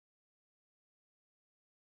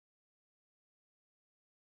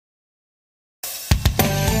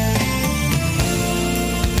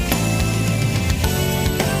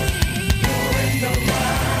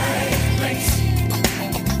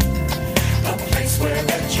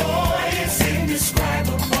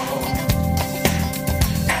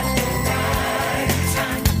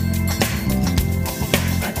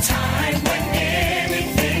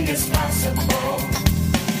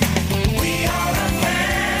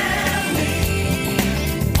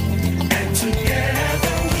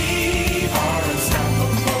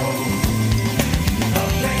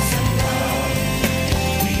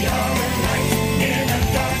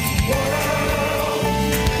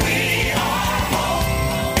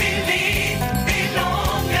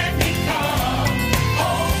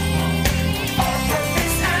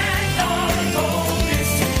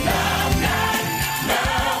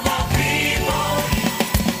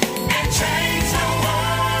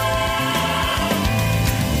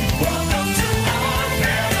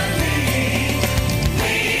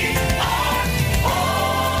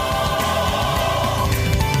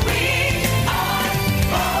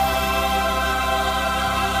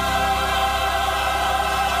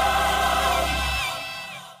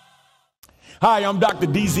Hi, I'm Dr.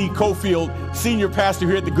 D.Z. Cofield, Senior Pastor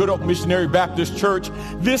here at the Good Hope Missionary Baptist Church.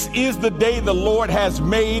 This is the day the Lord has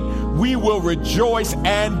made. We will rejoice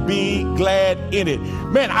and be glad in it.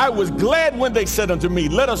 Man, I was glad when they said unto me,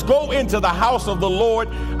 let us go into the house of the Lord.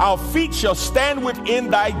 Our feet shall stand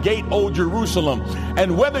within thy gate, O Jerusalem.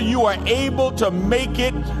 And whether you are able to make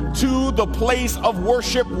it to the place of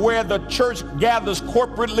worship where the church gathers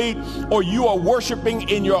corporately, or you are worshiping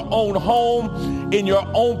in your own home, in your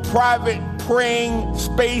own private praying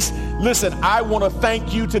space, listen, I want to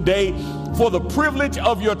thank you today for the privilege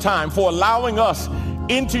of your time, for allowing us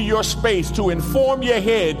into your space to inform your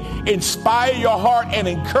head, inspire your heart, and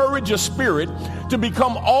encourage your spirit to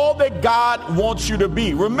become all that God wants you to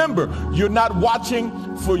be. Remember, you're not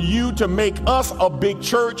watching for you to make us a big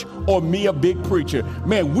church or me a big preacher.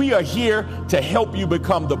 Man, we are here to help you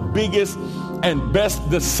become the biggest and best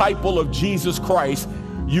disciple of Jesus Christ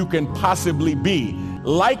you can possibly be.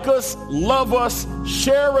 Like us, love us,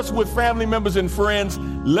 share us with family members and friends.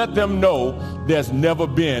 Let them know there's never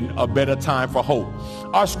been a better time for hope.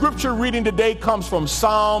 Our scripture reading today comes from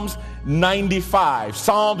Psalms 95.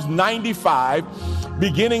 Psalms 95,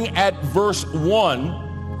 beginning at verse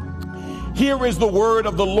 1. Here is the word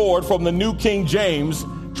of the Lord from the New King James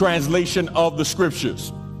translation of the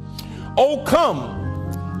scriptures. Oh,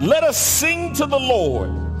 come, let us sing to the Lord.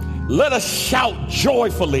 Let us shout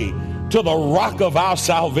joyfully to the rock of our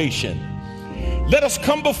salvation. Let us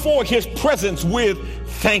come before his presence with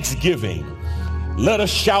thanksgiving. Let us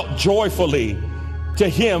shout joyfully to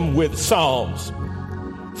him with psalms.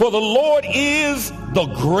 For the Lord is the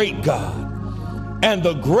great God and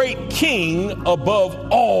the great King above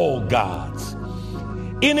all gods.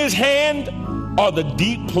 In his hand are the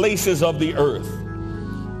deep places of the earth.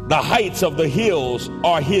 The heights of the hills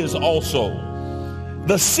are his also.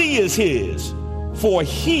 The sea is his, for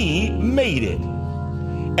he made it,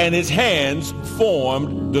 and his hands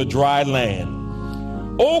formed the dry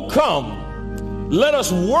land. Oh, come, let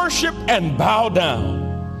us worship and bow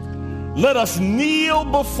down. Let us kneel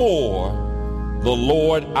before the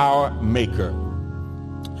Lord our Maker.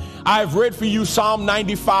 I've read for you Psalm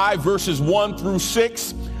 95, verses 1 through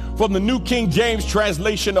 6 from the New King James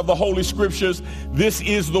translation of the Holy Scriptures. This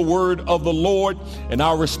is the word of the Lord, and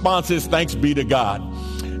our response is thanks be to God.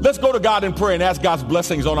 Let's go to God in prayer and ask God's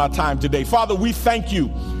blessings on our time today. Father, we thank you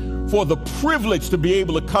for the privilege to be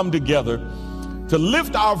able to come together, to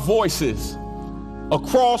lift our voices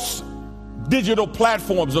across digital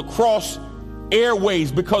platforms, across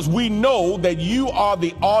airways, because we know that you are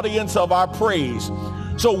the audience of our praise.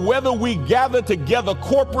 So whether we gather together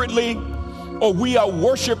corporately or we are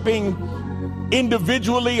worshiping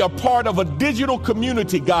individually, a part of a digital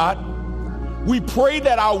community, God, we pray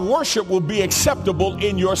that our worship will be acceptable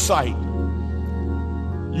in your sight.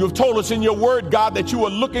 You have told us in your word, God, that you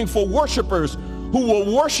are looking for worshipers who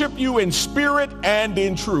will worship you in spirit and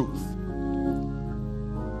in truth.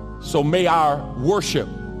 So may our worship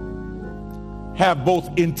have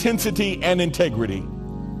both intensity and integrity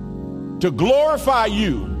to glorify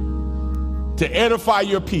you, to edify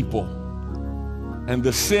your people, and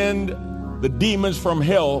to send the demons from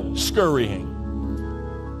hell scurrying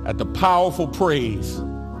at the powerful praise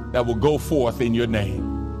that will go forth in your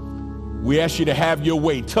name. We ask you to have your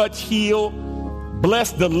way. Touch, heal,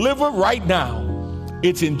 bless, deliver right now.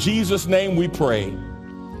 It's in Jesus' name we pray.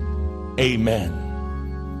 Amen.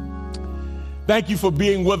 Thank you for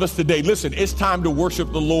being with us today. Listen, it's time to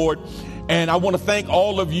worship the Lord. And I want to thank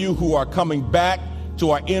all of you who are coming back to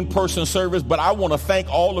our in-person service, but I want to thank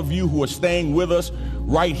all of you who are staying with us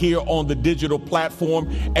right here on the digital platform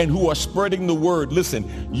and who are spreading the word.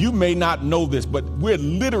 Listen, you may not know this, but we're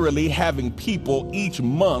literally having people each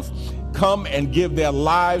month come and give their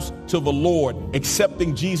lives to the Lord,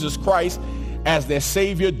 accepting Jesus Christ as their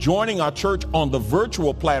Savior, joining our church on the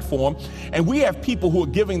virtual platform. And we have people who are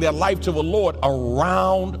giving their life to the Lord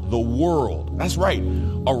around the world. That's right,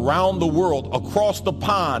 around the world, across the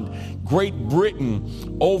pond, Great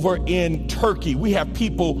Britain, over in Turkey. We have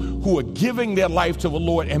people who are giving their life to the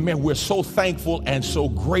Lord. And man, we're so thankful and so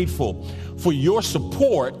grateful for your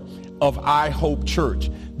support of I Hope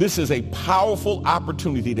Church. This is a powerful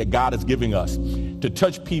opportunity that God is giving us to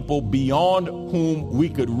touch people beyond whom we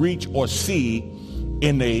could reach or see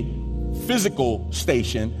in a physical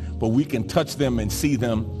station, but we can touch them and see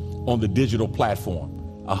them on the digital platform.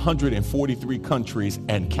 143 countries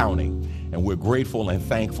and counting. And we're grateful and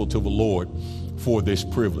thankful to the Lord for this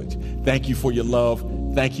privilege. Thank you for your love.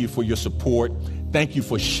 Thank you for your support. Thank you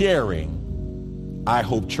for sharing I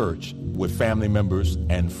Hope Church with family members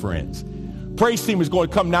and friends. Praise team is going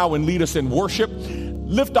to come now and lead us in worship.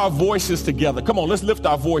 Lift our voices together. Come on, let's lift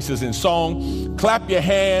our voices in song. Clap your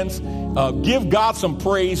hands Give God some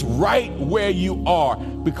praise right where you are,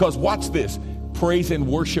 because watch this. Praise and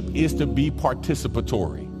worship is to be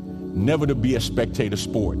participatory, never to be a spectator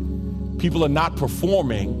sport. People are not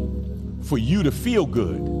performing for you to feel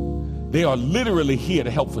good. They are literally here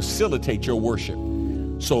to help facilitate your worship.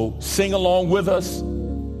 So sing along with us,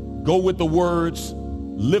 go with the words,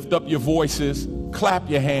 lift up your voices, clap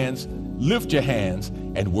your hands, lift your hands,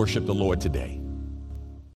 and worship the Lord today.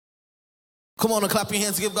 Come on and clap your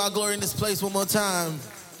hands, give God glory in this place one more time.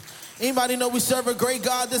 Anybody know we serve a great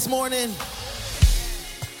God this morning?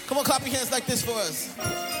 Come on, clap your hands like this for us.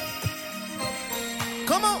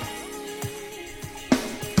 Come on.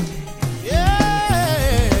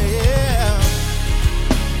 Yeah, yeah.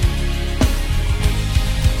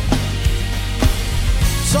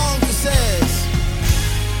 Song that says,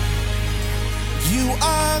 you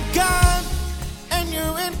are God and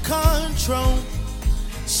you're in control.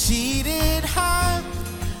 Seated high,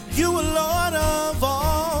 you are Lord of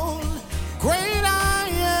all. Great I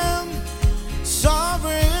am,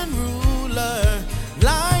 sovereign ruler,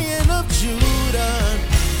 Lion of Judah.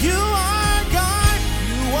 You are God,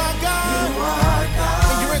 you are God, you are God.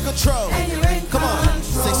 And you're in control. And you're in Come on,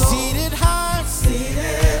 control. Say seated high,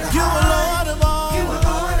 seated you are Lord of all. You are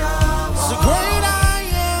Lord of all. So great I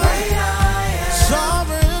am,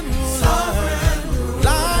 sovereign ruler,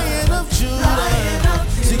 Lion of Judah.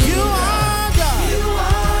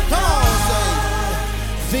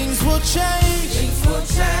 Things will change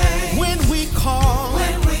when we call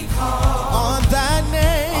on that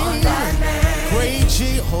name, great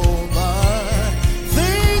Jehovah.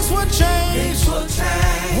 Things will change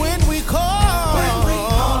when we call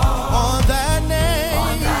on that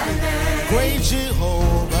name, great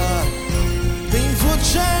Jehovah. Things will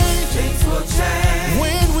change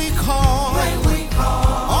when we call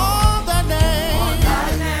on that name,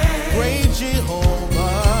 great Jehovah.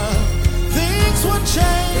 Things will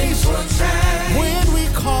change when we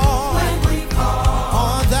call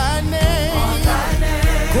on that name,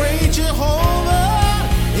 great Jehovah.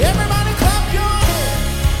 Everybody clap your hands.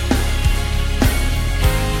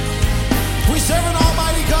 We serve an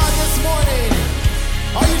almighty God this morning.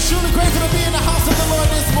 Are you truly grateful to be in the house of the Lord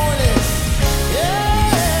this morning?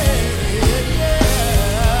 Yeah, yeah.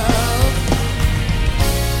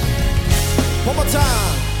 One more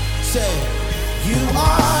time. Say, you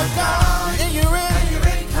are God and you're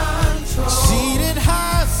in control. Seated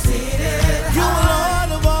high, you are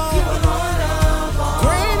Lord of all.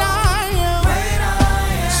 Great I am,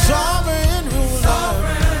 sovereign ruler,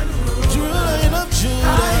 Lion of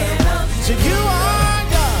Judah. So you are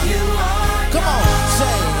God. Come on,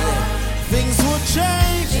 say, things will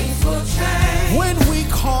change when we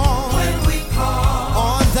call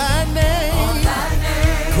on that name,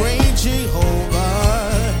 great Jehovah.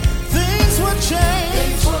 Things will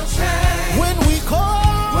change when we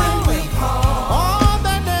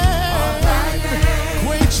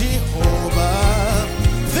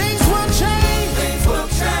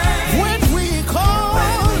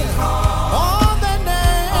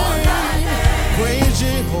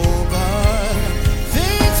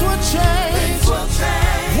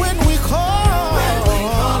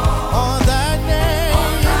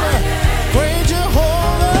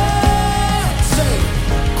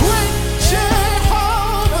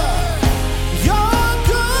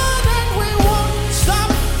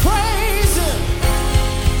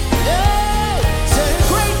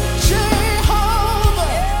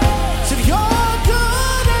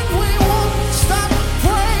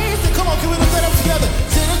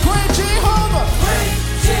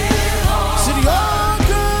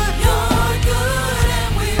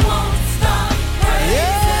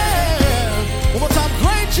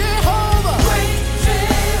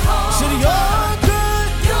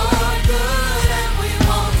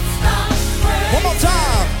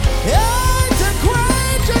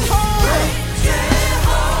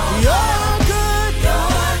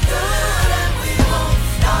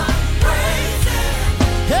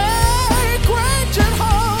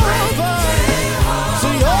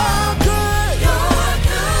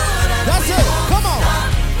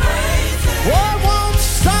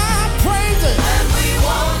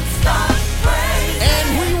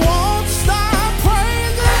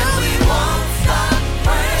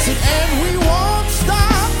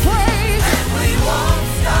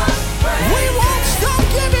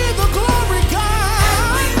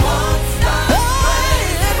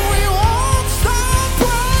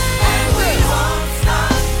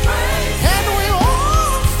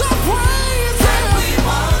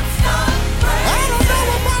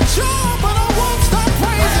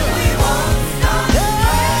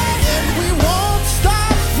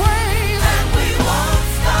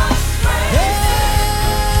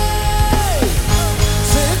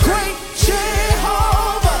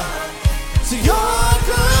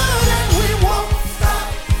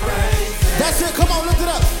lift it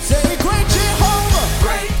up. Say, great Jehovah.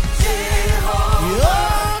 Great Jehovah.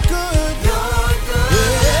 You're good. You're good.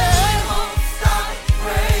 Yeah. We won't stop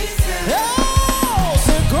praising. Oh,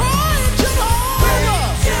 say, great Jehovah.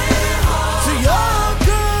 Jehovah. Say, you're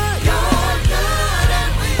good. You're good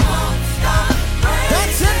and we won't stop praising.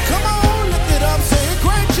 That's it. Come on, lift it up. Say,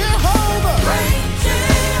 great Jehovah. Great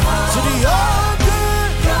Jehovah. Say, you're good.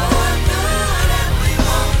 You're good and we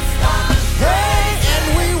won't stop Hey, and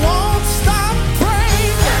we won't stop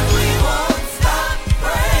praising. and we won't stop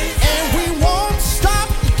praising. And we won't stop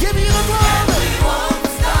giving you the glory. We won't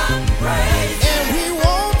stop praising. And we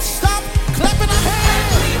won't stop clapping our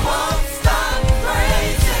hands. We won't stop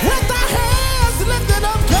praising. With our hands lifted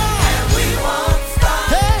up, God. And we won't stop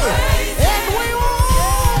Hey, praising. and we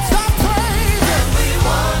won't stop praising. We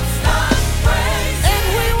won't stop praising. And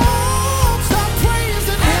we won't stop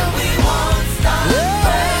praising Him. We won't stop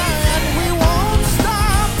Yeah, and we won't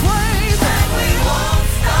stop praising. We won't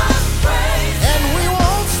stop praising. And we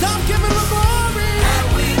won't stop giving the glory.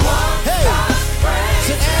 We won't Hey, stop praising.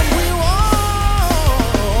 say, and we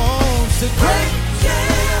won't. Say, great.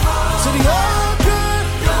 Jehovah. Say, you're good.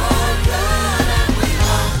 You're good and we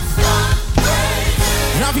won't stop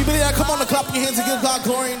praising. Now, if you believe that, come on and clap your hands and give God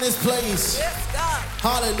glory in this place. Yes, God.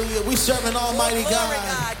 Hallelujah. We serve an almighty Glory, God.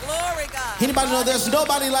 God. Glory, God. Anybody know there's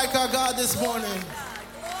nobody like our God this morning?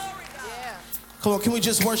 Glory, God. Come on, can we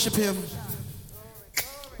just worship Him?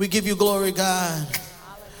 We give you glory, God.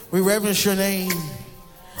 We reverence your name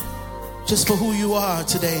just for who you are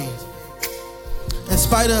today. In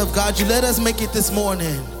spite of, God, you let us make it this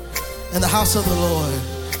morning in the house of the Lord.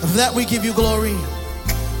 And for that we give you glory.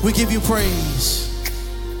 We give you praise.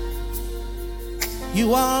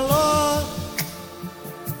 You are Lord,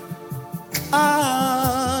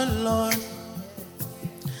 our Lord.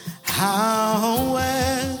 How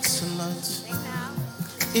excellent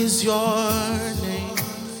is your name.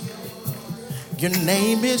 Your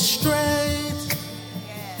name is strength.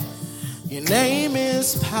 Your name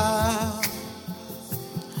is power.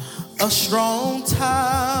 A strong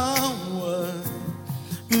tower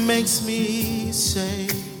makes me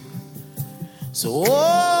safe. So,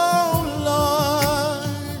 oh Lord,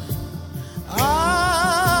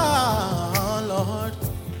 our Lord,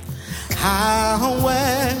 how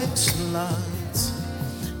excellent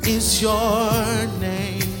is your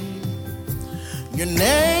name. Your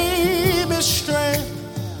name is strength.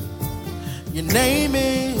 Your name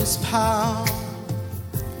is power.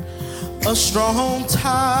 A strong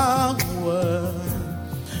tower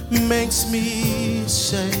makes me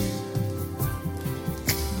safe.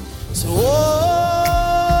 So,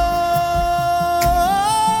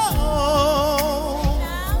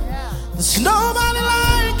 there's nobody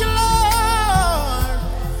like you, Lord.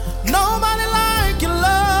 Nobody like you,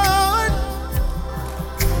 Lord.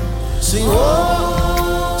 Sing,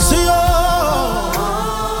 oh, sing, oh.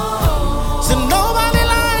 Sing, nobody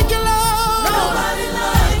like you, Lord. Nobody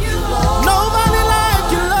like you, Lord. Nobody like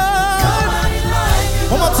you, Lord. Nobody like you,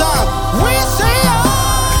 One more time. We say,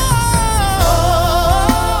 oh,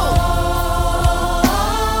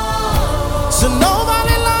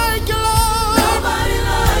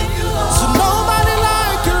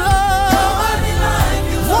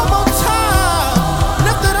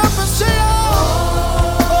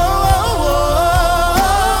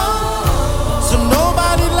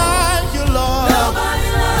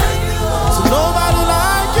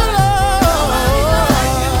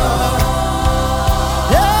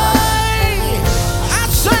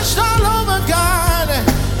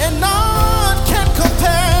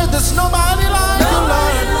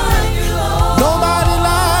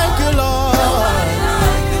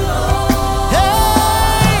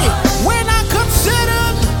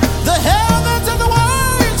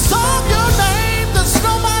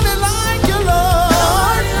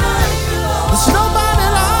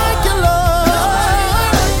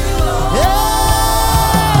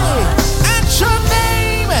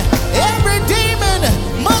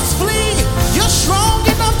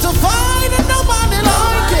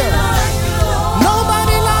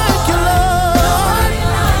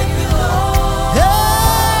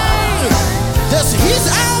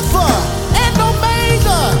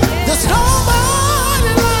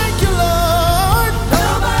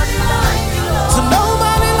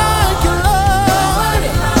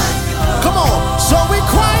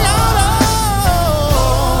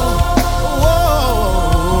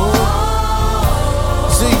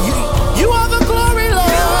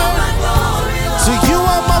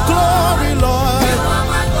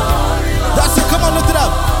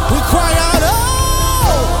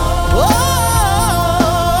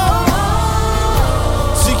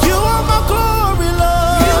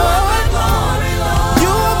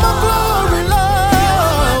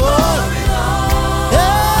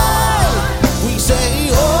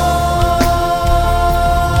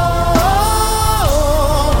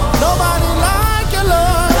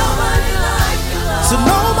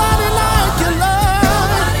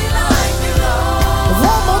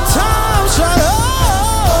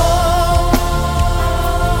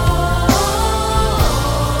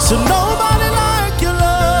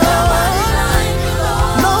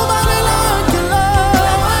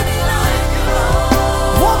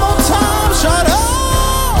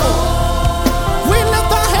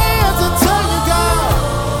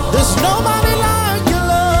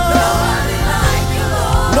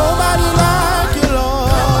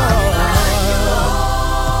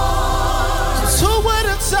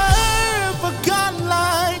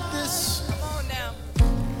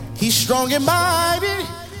 strong and mighty.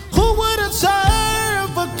 Who wouldn't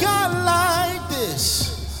serve a God like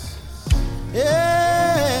this?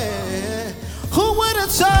 Yeah. Who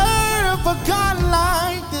wouldn't serve a God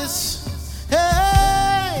like this?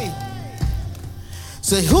 Hey.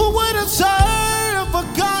 Say, who wouldn't serve a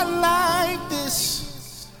God like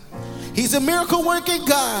this? He's a miracle working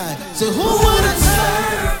God. Say, who wouldn't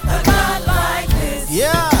serve a God like this?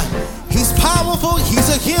 Yeah. He's powerful. He's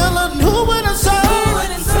a healer. Who wouldn't serve? Who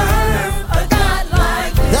wouldn't serve a God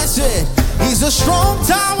like this? That's it. He's a strong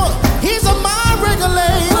tower. He's a mind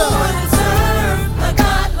regulator. Who wouldn't serve a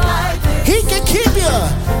God like this? He can keep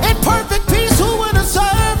you in perfect peace. Who wouldn't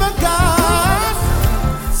serve a God?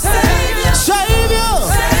 Savior, Savior,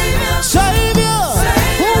 Savior, Savior.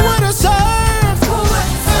 Who wouldn't serve? who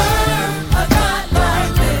wouldn't serve a God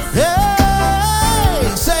like this?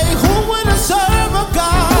 Hey, say who wouldn't serve a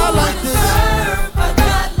God like this? Serve a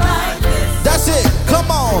God like this. That's it.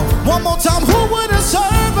 Come on, one more time. Who wouldn't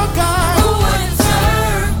serve a God? Who wouldn't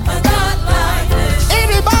serve a God like this?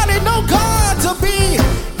 Anybody know God to be?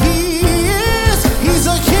 He is. He's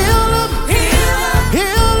a healer. Healer,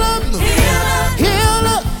 Healer. healer,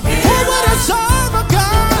 Healer. Who wouldn't serve a who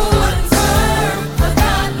God? wouldn't serve a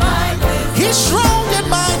God like this? He's strong and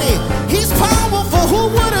mighty. He's powerful. Who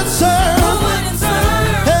wouldn't Who serve? wouldn't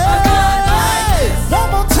serve a God like Hey, this?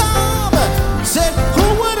 one more time. Said, who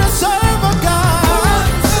wouldn't serve a Who God?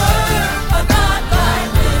 wouldn't serve a God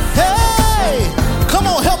like this? Hey, come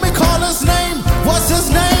on, help me call his name. What's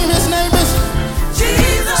his name? His name is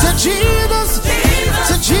Jesus, Said Jesus. Jesus,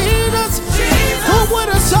 Said Jesus. Jesus. Who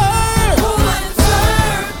wouldn't serve? Who wouldn't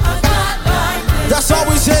serve a God like this? That's all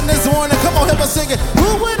we said this morning. Come on, help us sing it. Who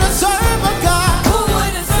wouldn't serve a God? Who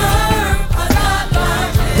wouldn't serve a God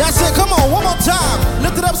like this? That's it. Come on, one more time.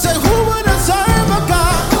 Lift it up. Say, who wouldn't serve a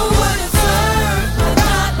God? Who wouldn't serve a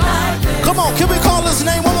God like this? Come on, can we call his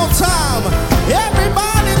name one more time?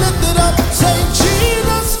 Everybody lift it up. Say,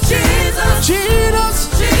 Jesus. Jesus, Jesus.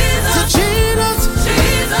 Jesus, To Jesus.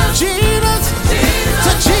 Jesus, Jesus.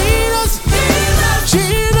 To Jesus.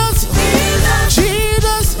 Jesus.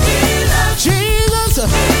 Jesus.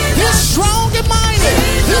 Jesus. He's strong and mighty.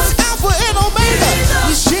 He's Alpha and Omega.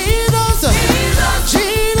 He's Jesus.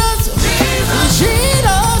 Jesus.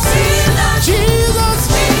 Jesus. Jesus.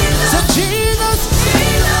 To Jesus.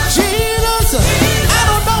 Jesus. I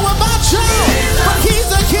don't know about you, but he's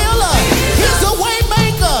a healer. He's a way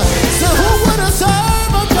maker. So who wouldn't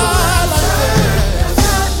serve a God like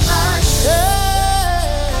that? Yeah.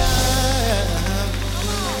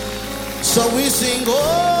 So we sing,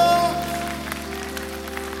 oh,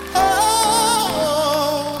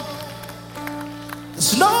 oh,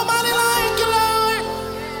 there's nobody like you, Lord.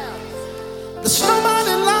 There's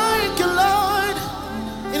nobody like you, Lord.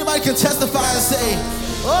 Anybody can testify and say,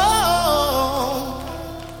 oh,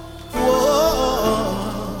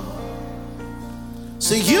 oh.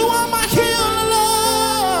 So you are my healer,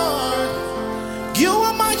 Lord. You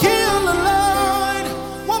are my healer, Lord.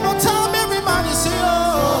 One more time, everybody say,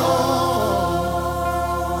 oh.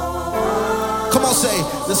 Come on, say,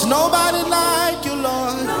 there's nobody like you,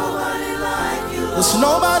 Lord. There's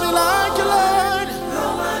nobody like you, Lord.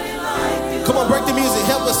 Come on, break the music.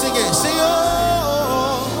 Help us sing it. Sing,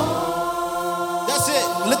 oh. That's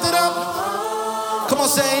it. Lift it up. Come on,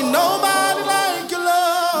 say, ain't nobody like you,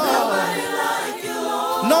 Lord.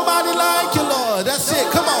 Nobody like you, Lord. That's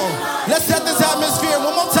it. Come on. Let's set this atmosphere.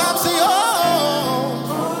 One more time. Say,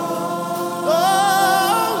 oh.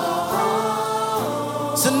 Oh.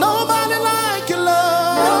 So nobody like you,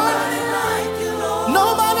 Lord.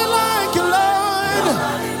 Nobody like you, Lord.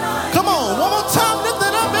 Come on. One more time. Lift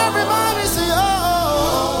it up, everybody. Say, oh.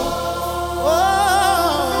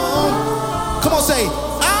 Oh. Come on, say,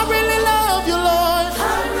 I really love you, Lord.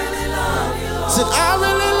 Said, I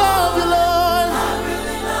really love you, Lord.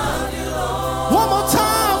 One more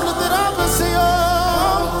time, lift it up and say,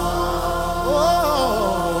 oh,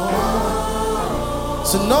 oh.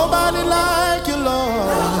 So nobody like you,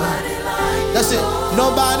 Lord. That's it.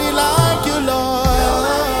 Nobody like you, Lord.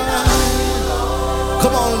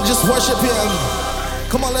 Come on, just worship him.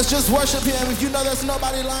 Come on, let's just worship him. If you know there's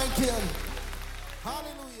nobody like him.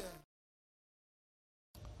 Hallelujah.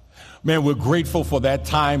 Man, we're grateful for that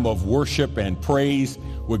time of worship and praise.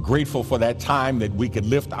 We're grateful for that time that we could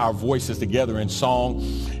lift our voices together in song.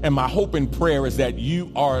 And my hope and prayer is that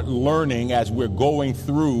you are learning as we're going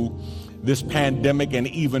through this pandemic and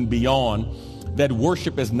even beyond, that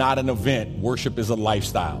worship is not an event. Worship is a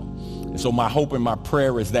lifestyle. And so my hope and my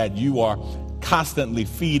prayer is that you are constantly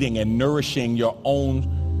feeding and nourishing your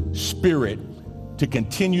own spirit to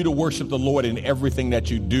continue to worship the Lord in everything that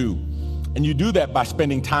you do. And you do that by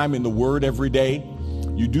spending time in the Word every day.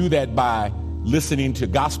 You do that by listening to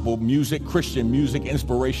gospel music, Christian music,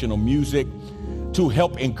 inspirational music to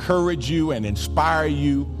help encourage you and inspire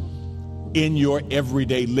you in your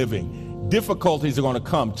everyday living. Difficulties are going to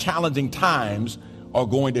come. Challenging times are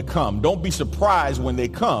going to come. Don't be surprised when they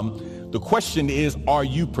come. The question is, are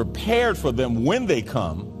you prepared for them when they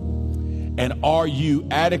come? And are you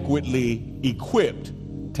adequately equipped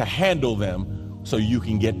to handle them so you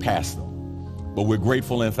can get past them? But we're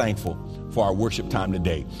grateful and thankful for our worship time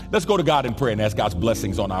today. Let's go to God in prayer and ask God's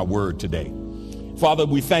blessings on our word today. Father,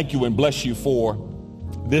 we thank you and bless you for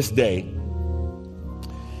this day.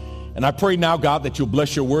 And I pray now, God, that you'll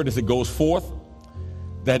bless your word as it goes forth,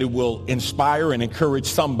 that it will inspire and encourage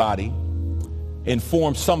somebody,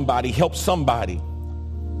 inform somebody, help somebody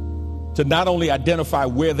to not only identify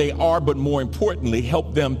where they are, but more importantly,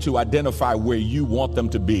 help them to identify where you want them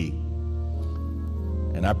to be.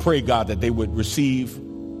 And I pray, God, that they would receive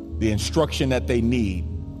the instruction that they need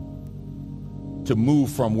to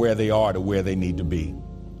move from where they are to where they need to be.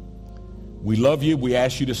 We love you. We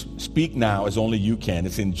ask you to speak now as only you can.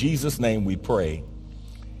 It's in Jesus' name we pray.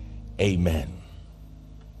 Amen.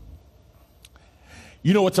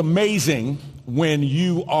 You know, it's amazing when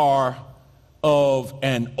you are of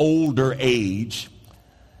an older age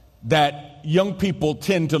that young people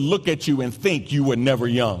tend to look at you and think you were never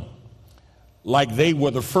young, like they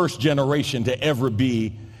were the first generation to ever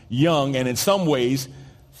be young, and in some ways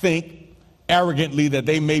think arrogantly that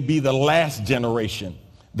they may be the last generation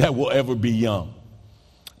that will ever be young.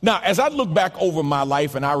 Now, as I look back over my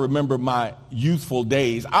life and I remember my youthful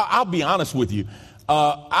days, I'll be honest with you.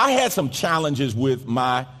 I had some challenges with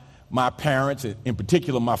my parents, in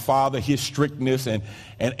particular my father, his strictness,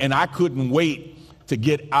 and I couldn't wait to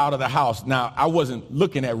get out of the house. Now, I wasn't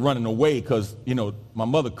looking at running away because, you know, my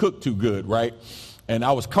mother cooked too good, right? And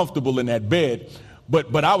I was comfortable in that bed.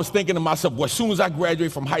 But I was thinking to myself, well, as soon as I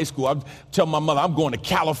graduate from high school, I'd tell my mother I'm going to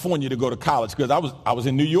California to go to college, because I was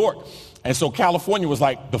in New York. And so California was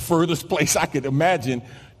like the furthest place I could imagine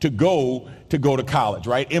to go to college,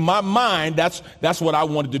 right? In my mind, that's what I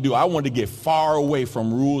wanted to do. I wanted to get far away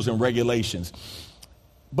from rules and regulations.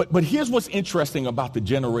 But here's what's interesting about the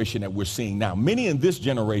generation that we're seeing now. Many in this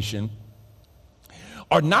generation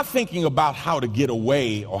are not thinking about how to get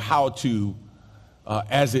away or how to,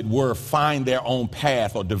 as it were, find their own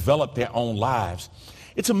path or develop their own lives.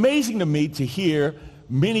 It's amazing to me to hear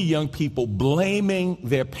many young people blaming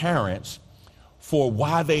their parents for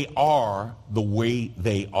why they are the way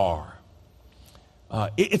they are.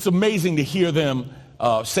 It's amazing to hear them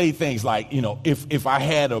say things like, you know, if I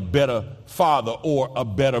had a better father or a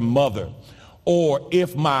better mother, or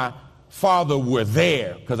if my father were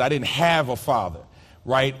there, because I didn't have a father,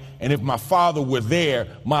 right? And if my father were there,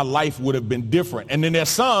 my life would have been different. And then there's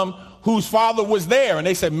some whose father was there, and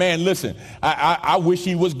they said, man, listen, I wish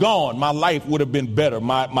he was gone. My life would have been better.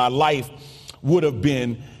 My life would have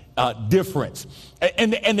been different.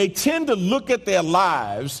 And they tend to look at their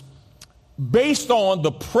lives based on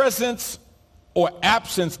the presence or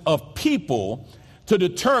absence of people to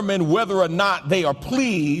determine whether or not they are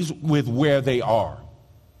pleased with where they are.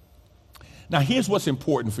 Now, here's what's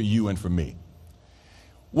important for you and for me.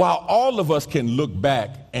 While all of us can look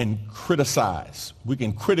back and criticize, we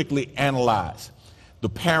can critically analyze the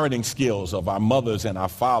parenting skills of our mothers and our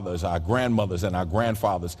fathers, our grandmothers and our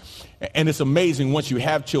grandfathers. And it's amazing, once you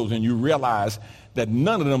have children, you realize that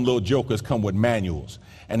none of them little jokers come with manuals.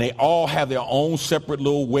 And they all have their own separate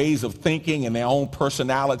little ways of thinking and their own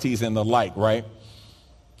personalities and the like, right?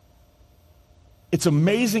 It's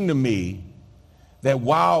amazing to me that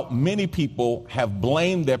while many people have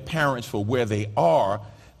blamed their parents for where they are,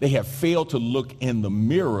 they have failed to look in the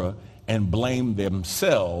mirror and blame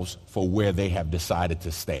themselves for where they have decided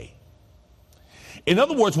to stay. In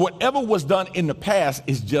other words, whatever was done in the past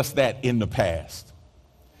is just that, in the past.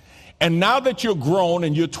 And now that you're grown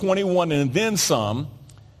and you're 21 and then some,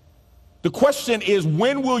 the question is,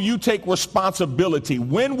 when will you take responsibility?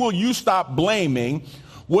 When will you stop blaming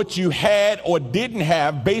what you had or didn't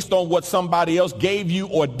have based on what somebody else gave you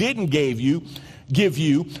or didn't give you?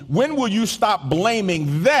 When will you stop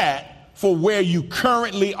blaming that for where you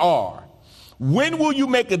currently are? When will you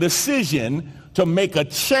make a decision to make a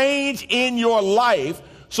change in your life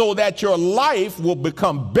so that your life will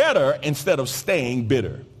become better instead of staying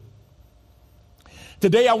bitter?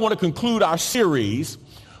 Today I want to conclude our series,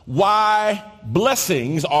 Why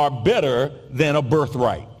Blessings Are Better Than a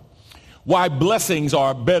Birthright. Why blessings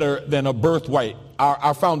are better than a birthright.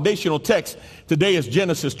 Our foundational text today is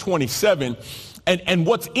Genesis 27. And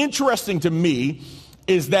what's interesting to me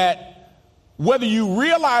is that whether you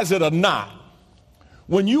realize it or not,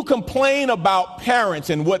 When you complain about parents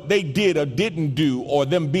and what they did or didn't do, or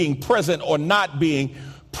them being present or not being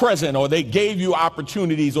present, or they gave you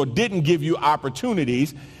opportunities or didn't give you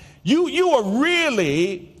opportunities, you are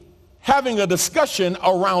really having a discussion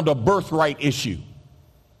around a birthright issue.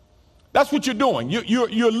 That's what you're doing.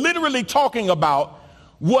 You're literally talking about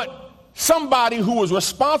what somebody who was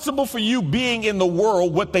responsible for you being in the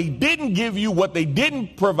world, what they didn't give you, what they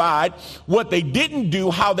didn't provide, what they didn't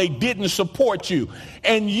do, how they didn't support you.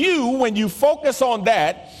 And you, when you focus on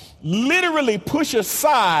that, literally push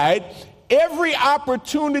aside every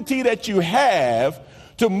opportunity that you have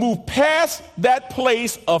to move past that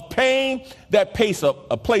place of pain, that place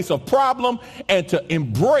of problem, and to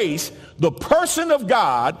embrace the person of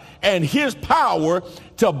God and his power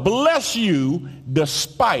to bless you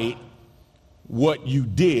despite what you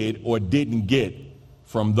did or didn't get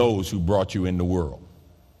from those who brought you in the world.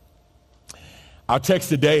 Our text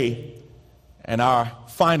today and our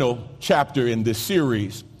final chapter in this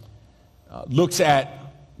series looks at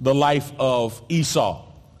the life of Esau.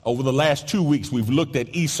 Over the last 2 weeks, we've looked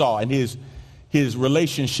at Esau and his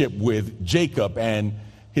relationship with Jacob and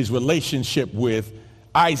his relationship with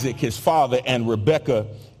Isaac, his father, and Rebekah,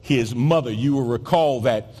 his mother. You will recall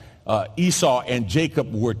that Esau and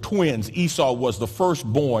Jacob were twins. Esau was the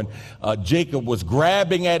firstborn. Jacob was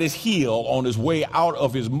grabbing at his heel on his way out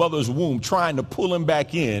of his mother's womb, trying to pull him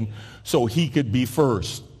back in so he could be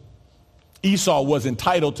first. Esau was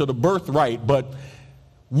entitled to the birthright, but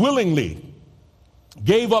willingly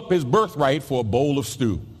gave up his birthright for a bowl of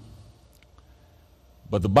stew.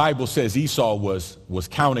 But the Bible says Esau was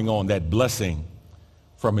counting on that blessing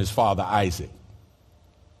from his father Isaac.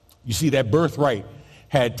 You see, that birthright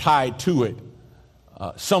had tied to it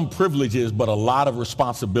some privileges, but a lot of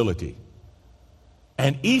responsibility.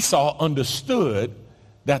 And Esau understood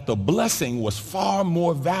that the blessing was far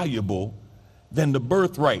more valuable than the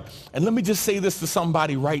birthright. And let me just say this to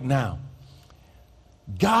somebody right now.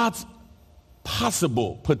 God's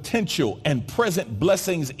possible, potential, and present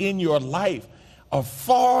blessings in your life are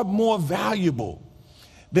far more valuable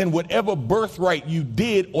than whatever birthright you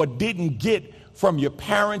did or didn't get from your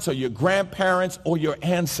parents or your grandparents or your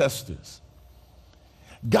ancestors.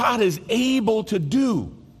 God is able to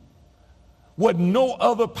do what no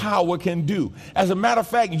other power can do. As a matter of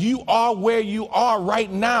fact, you are where you are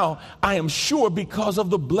right now, I am sure, because of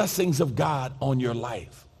the blessings of God on your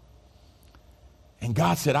life. And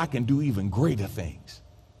God said, I can do even greater things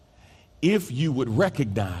if you would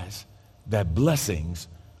recognize that blessings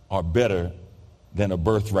are better than a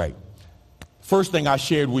birthright. First thing I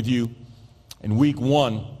shared with you in week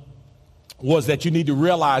 1 was that you need to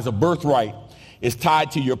realize a birthright is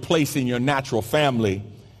tied to your place in your natural family,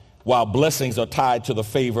 while blessings are tied to the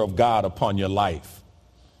favor of God upon your life.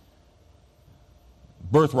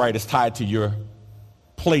 Birthright is tied to your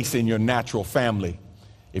place in your natural family.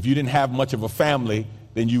 If you didn't have much of a family,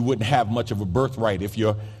 then you wouldn't have much of a birthright. If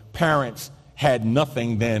your parents had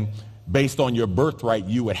nothing, then based on your birthright,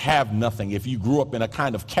 you would have nothing. If you grew up in a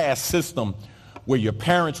kind of caste system where your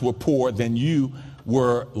parents were poor, then you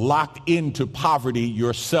were locked into poverty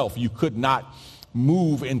yourself. You could not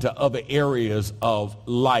move into other areas of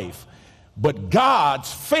life. But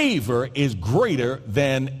God's favor is greater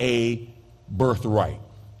than a birthright.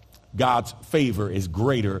 God's favor is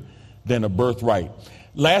greater than a birthright.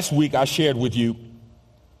 Last week I shared with you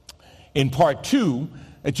in part 2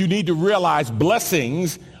 that you need to realize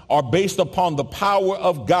blessings are based upon the power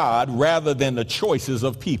of God rather than the choices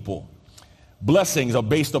of people. Blessings are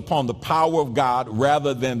based upon the power of God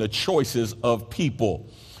rather than the choices of people.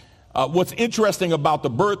 What's interesting about the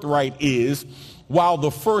birthright is while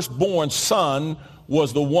the firstborn son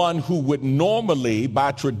was the one who would normally,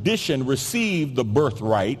 by tradition, receive the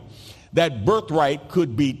birthright, that birthright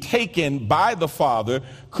could be taken by the father,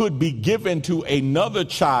 could be given to another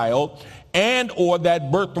child, and or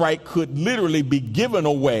that birthright could literally be given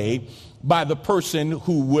away by the person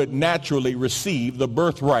who would naturally receive the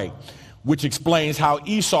birthright, which explains how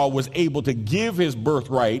Esau was able to give his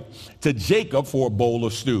birthright to Jacob for a bowl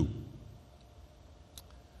of stew.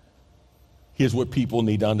 Here's what people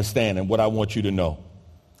need to understand and what I want you to know.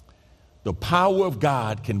 The power of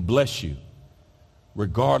God can bless you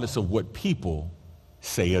regardless of what people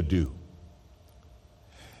say or do.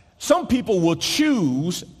 Some people will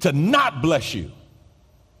choose to not bless you.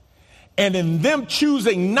 And in them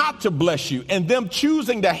choosing not to bless you and them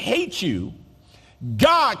choosing to hate you,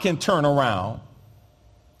 God can turn around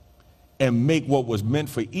and make what was meant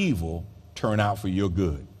for evil turn out for your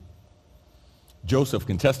good. Joseph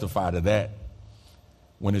can testify to that.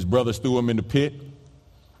 When his brothers threw him in the pit,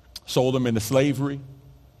 sold him into slavery,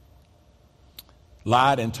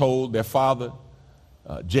 lied and told their father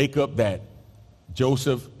Jacob that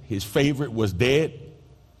Joseph, his favorite, was dead.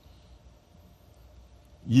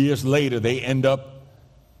 Years later, they end up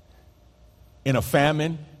in a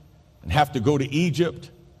famine and have to go to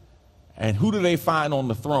Egypt. And who do they find on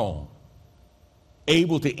the throne,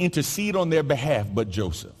 able to intercede on their behalf, but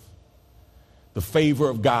Joseph? The favor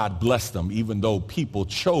of God blessed them, even though people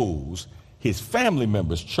chose, his family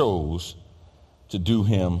members chose to do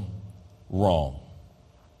him wrong.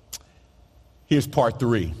 Here's part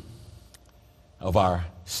 3 of our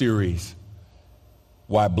series,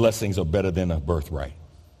 Why Blessings Are Better Than a Birthright.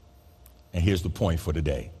 And here's the point for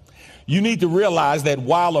today. You need to realize that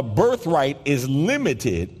while a birthright is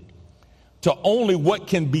limited to only what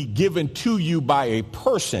can be given to you by a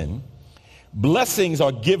person, blessings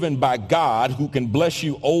are given by God, who can bless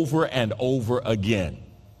you over and over again.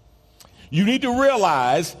 You need to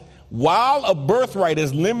realize while a birthright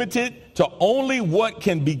is limited to only what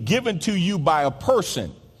can be given to you by a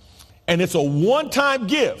person, and it's a one-time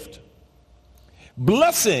gift,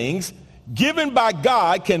 blessings given by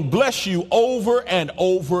God can bless you over and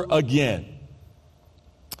over again.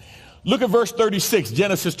 Look at verse 36,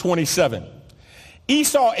 Genesis 27.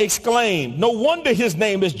 Esau exclaimed, "No wonder his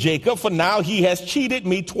name is Jacob, for now he has cheated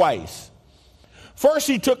me twice. First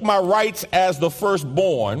he took my rights as the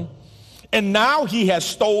firstborn, and now he has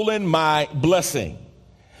stolen my blessing.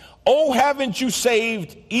 Oh, haven't you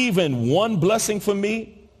saved even one blessing for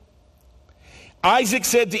me?" Isaac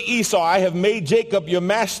said to Esau, "I have made Jacob your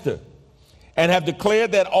master and have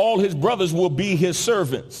declared that all his brothers will be his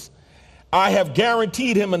servants. I have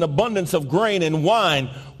guaranteed him an abundance of grain and wine.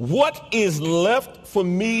 What is left for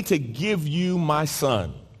me to give you, my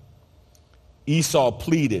son?" Esau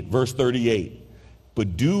pleaded, verse 38,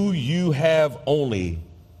 "But do you have only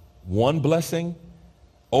one blessing?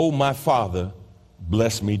 Oh, my father,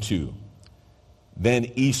 bless me too."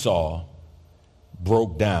 Then Esau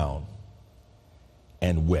broke down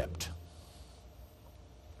and wept.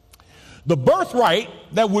 The birthright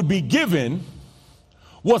that would be given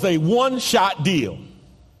was a one-shot deal.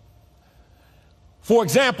 For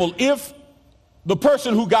example, if the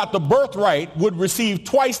person who got the birthright would receive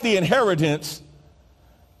twice the inheritance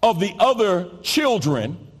of the other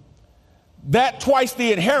children, that twice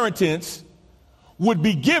the inheritance would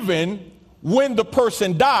be given when the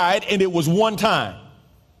person died, and it was one time.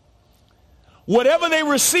 Whatever they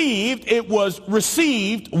received, it was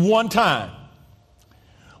received one time.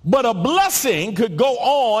 But a blessing could go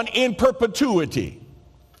on in perpetuity.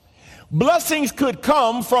 Blessings could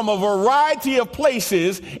come from a variety of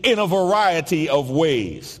places in a variety of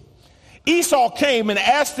ways. Esau came and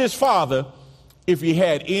asked his father if he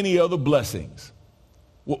had any other blessings.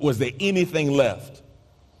 Was there anything left?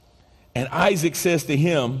 And Isaac says to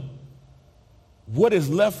him, "What is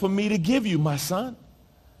left for me to give you, my son?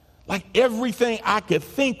 Like everything I could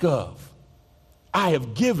think of, I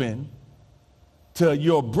have given to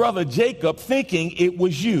your brother Jacob, thinking it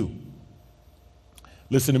was you."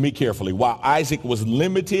 Listen to me carefully. While Isaac was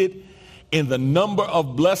limited in the number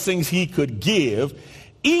of blessings he could give,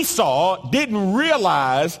 Esau didn't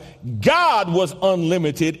realize God was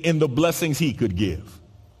unlimited in the blessings he could give.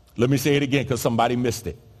 Let me say it again because somebody missed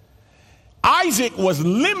it. Isaac was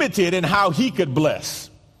limited in how he could bless.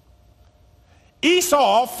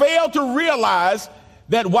 Esau failed to realize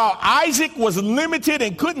that while Isaac was limited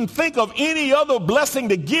and couldn't think of any other blessing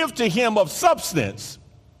to give to him of substance,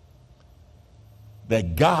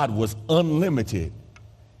 that God was unlimited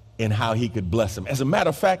in how he could bless him. As a matter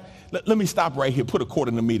of fact, let me stop right here, put a quarter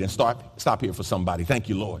in the meter and stop here for somebody. Thank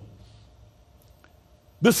you, Lord.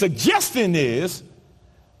 The suggestion is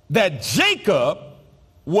that Jacob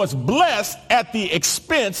was blessed at the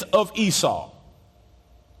expense of Esau.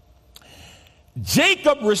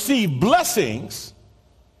 Jacob received blessings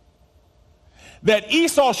that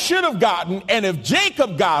Esau should have gotten, and if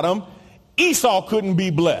Jacob got them, Esau couldn't be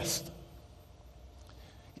blessed.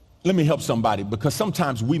 Let me help somebody, because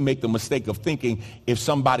sometimes we make the mistake of thinking if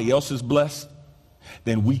somebody else is blessed,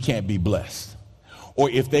 then we can't be blessed. Or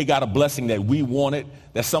if they got a blessing that we wanted,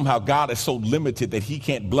 that somehow God is so limited that he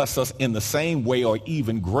can't bless us in the same way or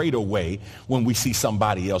even greater way when we see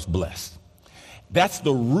somebody else blessed. That's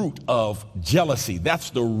the root of jealousy. That's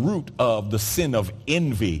the root of the sin of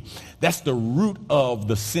envy. That's the root of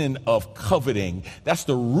the sin of coveting. That's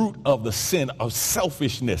the root of the sin of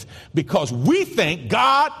selfishness, because we think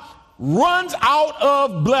God runs out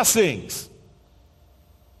of blessings.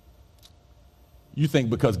 You think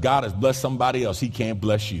because God has blessed somebody else, he can't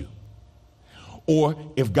bless you. Or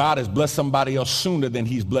if God has blessed somebody else sooner than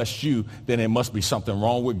he's blessed you, then there must be something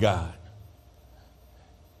wrong with God.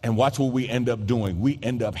 And watch what we end up doing. We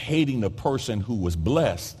end up hating the person who was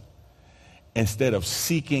blessed instead of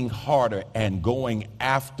seeking harder and going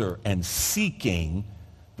after and seeking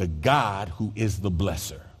the God who is the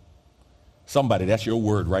blesser. Somebody, that's your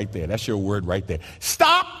word right there. That's your word right there.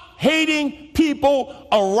 Stop hating people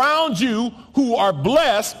around you who are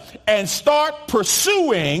blessed and start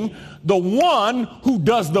pursuing the one who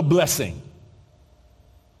does the blessing.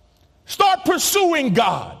 Start pursuing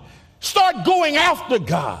God. Start going after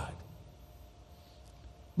God.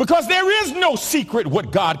 Because there is no secret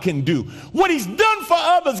what God can do. What he's done for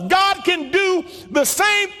others, God can do the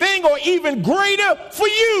same thing or even greater for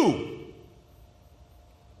you.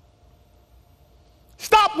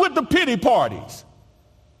 Stop with the pity parties.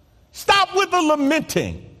 Stop with the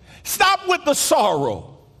lamenting. Stop with the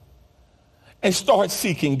sorrow. And start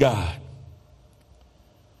seeking God.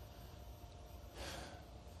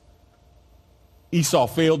 Esau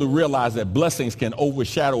failed to realize that blessings can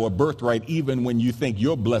overshadow a birthright even when you think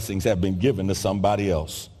your blessings have been given to somebody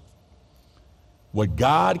else. What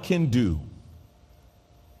God can do,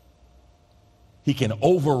 he can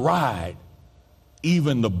override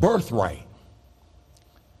even the birthright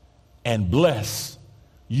and bless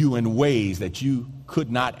you in ways that you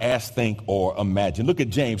could not ask, think, or imagine. Look at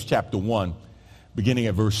James chapter 1, beginning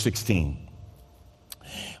at verse 16.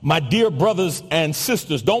 My dear brothers and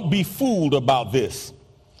sisters, don't be fooled about this.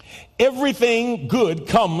 Everything good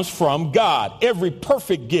comes from God. Every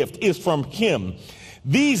perfect gift is from him.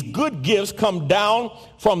 These good gifts come down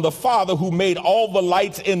from the Father who made all the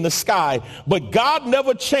lights in the sky. But God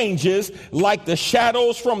never changes like the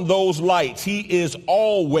shadows from those lights. He is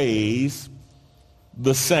always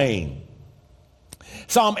the same.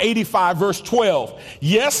 Psalm 85 verse 12.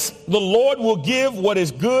 Yes, the Lord will give what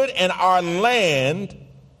is good, and our land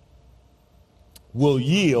will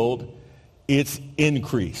yield its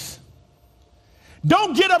increase.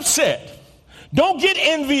 Don't get upset. Don't get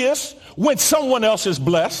envious when someone else is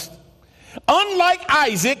blessed. Unlike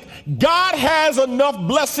Isaac, God has enough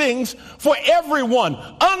blessings for everyone.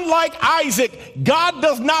 Unlike Isaac, God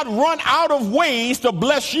does not run out of ways to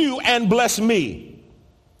bless you and bless me.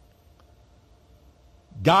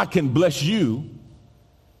 God can bless you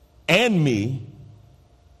and me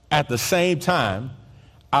at the same time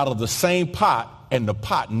out of the same pot, and the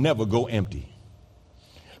pot never go empty.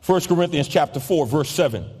 1 Corinthians chapter 4, verse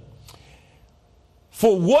 7.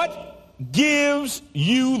 For what gives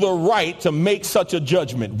you the right to make such a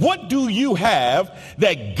judgment? What do you have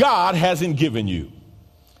that God hasn't given you?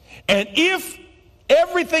 And if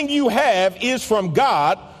everything you have is from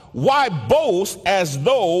God, why boast as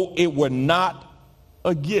though it were not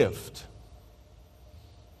a gift?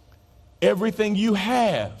 Everything you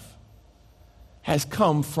have has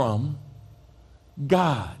come from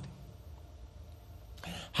God.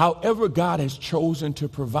 However God has chosen to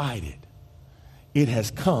provide it, it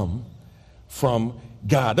has come from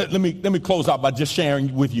God. Let me close out by just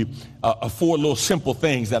sharing with you four little simple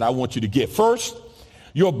things that I want you to get. First,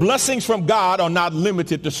 your blessings from God are not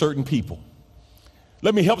limited to certain people.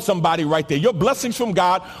 Let me help somebody right there. Your blessings from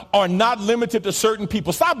God are not limited to certain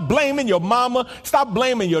people. Stop blaming your mama. Stop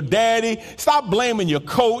blaming your daddy. Stop blaming your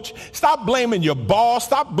coach. Stop blaming your boss.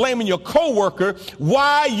 Stop blaming your coworker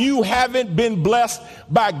why you haven't been blessed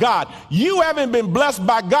by God. You haven't been blessed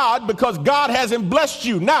by God because God hasn't blessed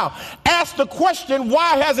you. Now, ask the question,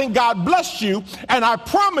 why hasn't God blessed you? And I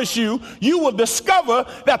promise you, you will discover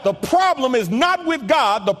that the problem is not with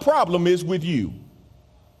God. The problem is with you.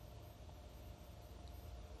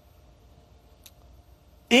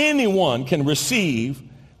 Anyone can receive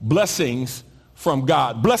blessings from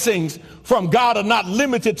God. Blessings from God are not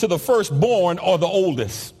limited to the firstborn or the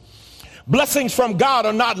oldest. Blessings from God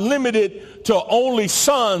are not limited to only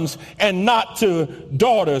sons and not to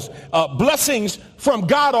daughters. Blessings from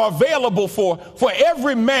God are available for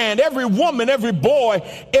every man, every woman, every boy,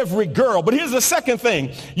 every girl. But here's the second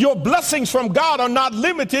thing. Your blessings from God are not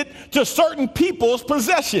limited to certain people's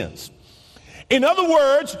possessions. In other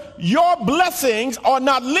words, your blessings are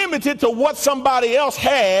not limited to what somebody else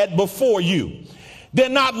had before you. They're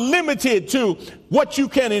not limited to what you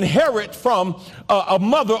can inherit from a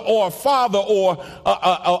mother or a father or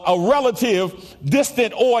a relative,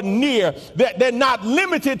 distant or near. They're not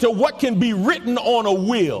limited to what can be written on a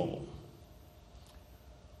will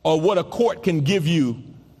or what a court can give you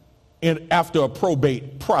after a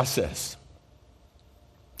probate process.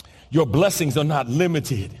 Your blessings are not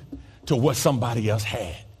limited to what somebody else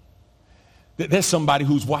had. There's somebody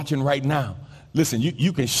who's watching right now. Listen,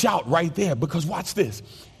 you can shout right there because watch this.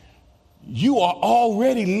 You are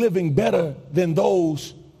already living better than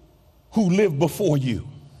those who lived before you.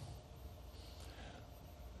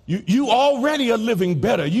 You already are living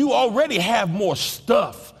better. You already have more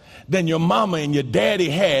stuff than your mama and your daddy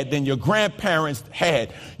had, than your grandparents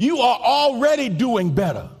had. You are already doing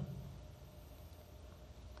better.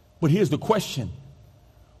 But here's the question.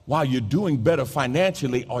 While you're doing better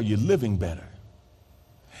financially, are you living better?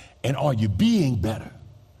 And are you being better?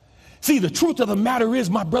 See, the truth of the matter is,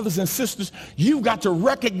 my brothers and sisters, you've got to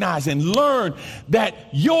recognize and learn that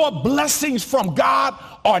your blessings from God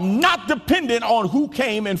are not dependent on who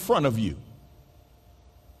came in front of you.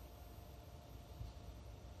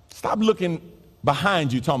 Stop looking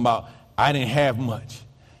behind you talking about, I didn't have much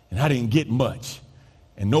and I didn't get much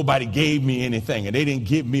and nobody gave me anything and they didn't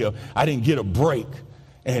give me I didn't get a break.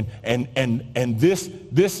 And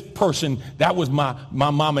this person, that was my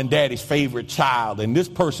mom and daddy's favorite child, and this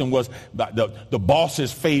person was the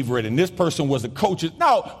boss's favorite, and this person was the coach's.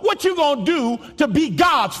 Now, what you gonna do to be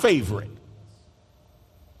God's favorite?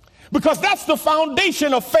 Because that's the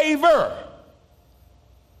foundation of favor.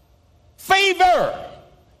 Favor.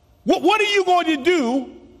 What are you going to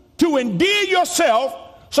do to endear yourself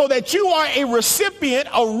so that you are a recipient,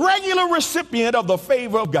 a regular recipient of the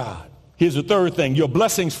favor of God? Here's the third thing. Your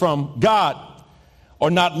blessings from God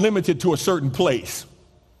are not limited to a certain place.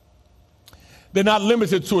 They're not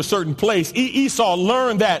limited to a certain place. Esau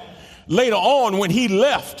learned that later on when he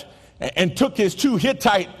left and took his 2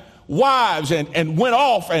 Hittite wives and went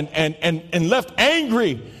off and left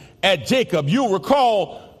angry at Jacob. You'll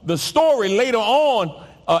recall the story later on.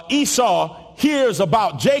 Esau hears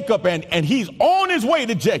about Jacob and he's on his way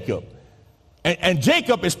to Jacob. And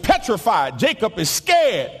Jacob is petrified. Jacob is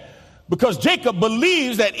scared. Because Jacob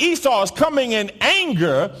believes that Esau is coming in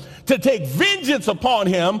anger to take vengeance upon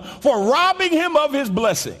him for robbing him of his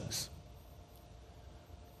blessings.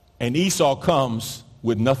 And Esau comes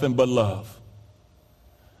with nothing but love.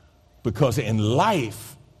 Because in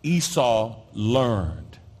life, Esau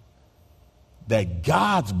learned that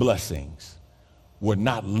God's blessings were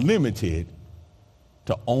not limited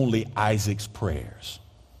to only Isaac's prayers.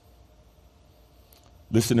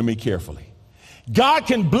 Listen to me carefully. God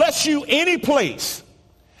can bless you any place.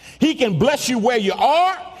 He can bless you where you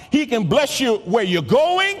are. He can bless you where you're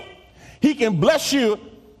going. He can bless you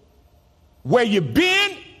where you've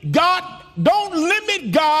been. God, don't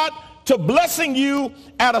limit God to blessing you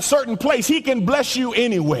at a certain place. He can bless you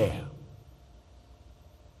anywhere.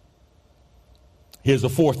 Here's the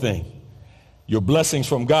fourth thing. Your blessings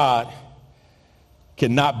from God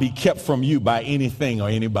cannot be kept from you by anything or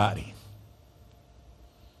anybody.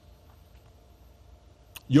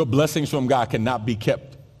 Your blessings from God cannot be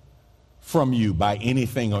kept from you by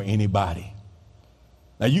anything or anybody.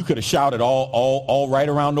 Now, you could have shouted all right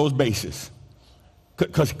around those bases.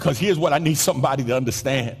 Because here's what I need somebody to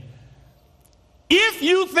understand. If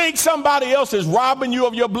you think somebody else is robbing you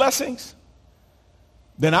of your blessings,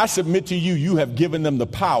 then I submit to you, you have given them the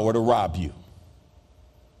power to rob you.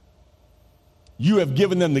 You have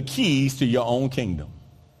given them the keys to your own kingdom.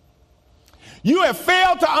 You have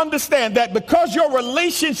failed to understand that because your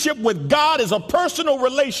relationship with God is a personal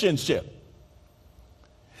relationship,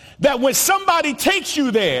 that when somebody takes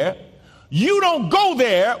you there, you don't go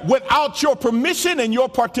there without your permission and your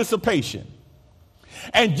participation.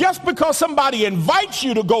 And just because somebody invites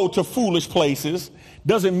you to go to foolish places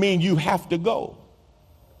doesn't mean you have to go.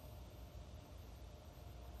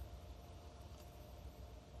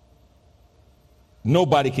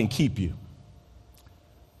 Nobody can keep you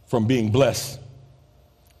from being blessed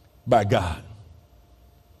by God.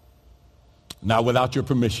 Not without your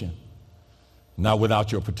permission, not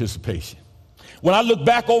without your participation. When I look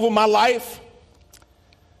back over my life,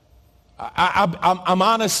 I'm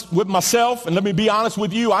honest with myself, and let me be honest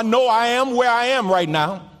with you. I know I am where I am right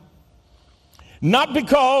now, not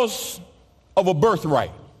because of a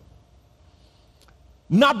birthright,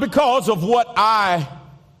 not because of what I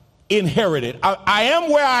inherited. I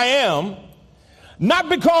am where I am, not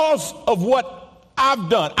because of what I've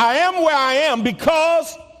done. I am where I am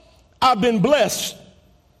because I've been blessed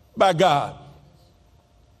by God.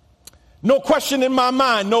 No question in my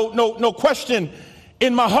mind, no question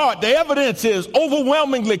in my heart. The evidence is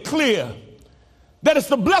overwhelmingly clear that it's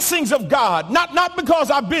the blessings of God, not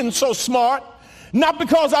because I've been so smart, not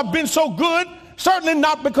because I've been so good, certainly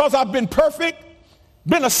not because I've been perfect,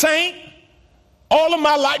 been a saint all of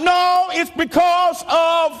my life. No, it's because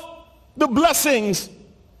of the blessings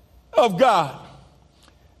of God.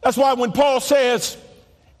 That's why when Paul says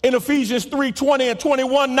in Ephesians 3:20 and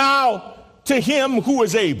 21, now to him who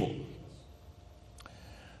is able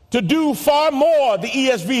to do far more, the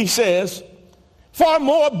ESV says, far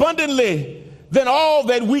more abundantly than all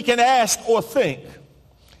that we can ask or think,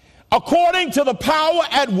 according to the power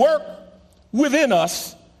at work within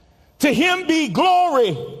us, to him be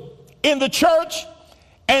glory in the church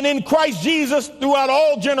and in Christ Jesus throughout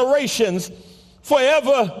all generations,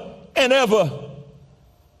 forever and ever.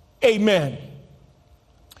 Amen.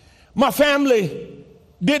 My family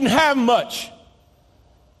didn't have much,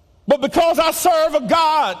 but because I serve a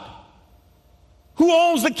God who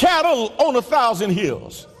owns the cattle on 1,000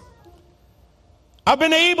 hills, I've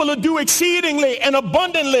been able to do exceedingly and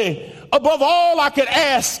abundantly above all I could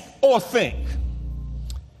ask or think.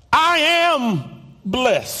 I am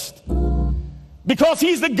blessed because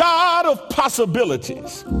he's the God of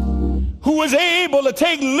possibilities, who is able to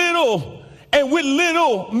take little and with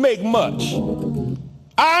little make much.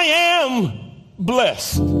 I am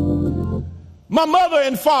blessed. My mother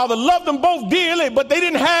and father loved them both dearly, but they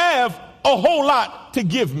didn't have a whole lot to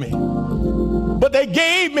give me. But they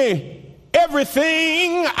gave me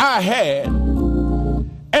everything I had.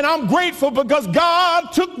 And I'm grateful because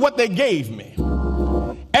God took what they gave me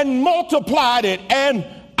and multiplied it, and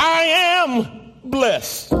I am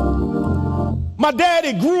blessed. My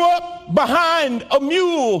daddy grew up behind a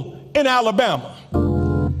mule in Alabama.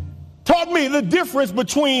 Taught me the difference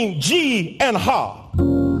between G and Ha.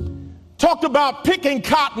 Talked about picking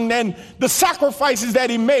cotton and the sacrifices that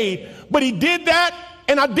he made. But he did that,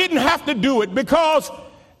 and I didn't have to do it because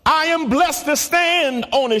I am blessed to stand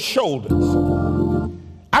on his shoulders.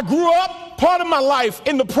 I grew up part of my life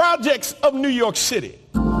in the projects of New York City.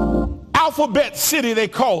 Alphabet City, they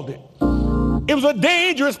called it. It was a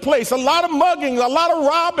dangerous place, a lot of mugging, a lot of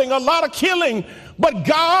robbing, a lot of killing. But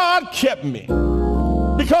God kept me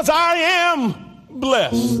because I am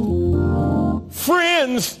blessed.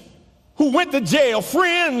 Friends who went to jail,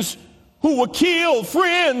 friends who were killed,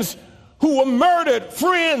 friends who were murdered,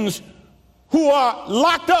 friends who are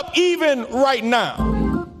locked up even right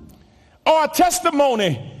now, are a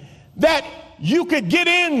testimony that you could get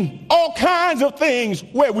in all kinds of things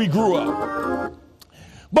where we grew up.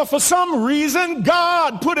 But for some reason,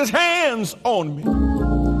 God put his hands on me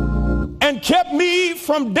and kept me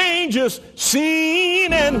from dangers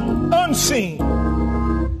seen and unseen.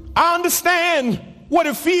 I understand what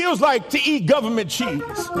it feels like to eat government cheese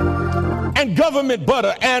and government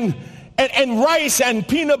butter and rice and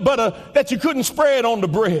peanut butter that you couldn't spread on the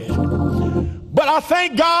bread. But I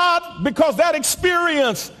thank God because that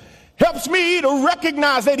experience helps me to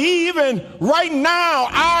recognize that even right now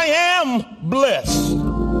I am blessed.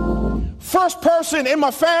 First person in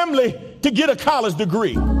my family to get a college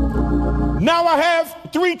degree. Now I have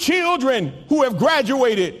 3 children who have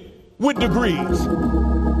graduated with degrees.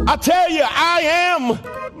 I tell you, I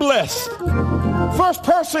am blessed. First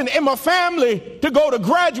person in my family to go to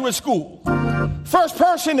graduate school. First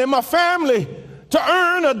person in my family to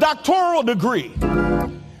earn a doctoral degree.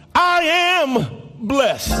 I am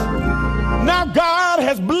blessed. Now God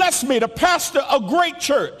has blessed me to pastor a great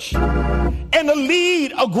church and to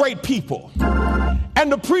lead a great people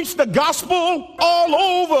and to preach the gospel all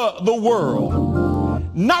over the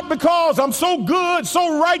world. Not because I'm so good,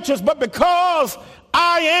 so righteous, but because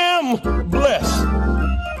I am blessed.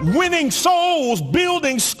 Winning souls,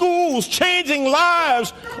 building schools, changing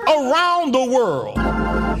lives around the world.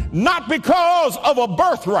 Not because of a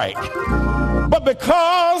birthright, but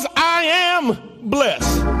because I am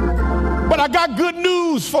blessed. But I got good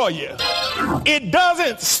news for you. It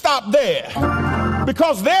doesn't stop there,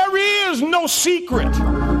 because there is no secret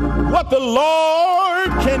what the Lord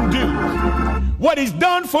can do. What he's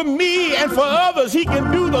done for me and for others, he can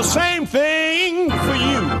do the same thing for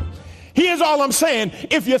you. Here's all I'm saying.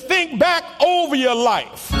 If you think back over your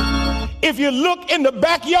life, if you look in the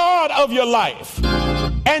backyard of your life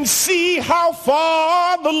and see how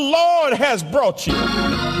far the Lord has brought you,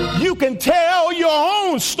 you can tell your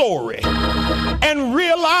own story and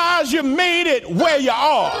realize you made it where you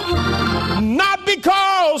are. Not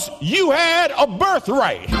because you had a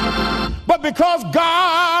birthright, but because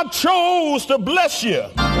God chose to bless you.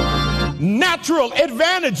 Natural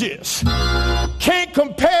advantages can't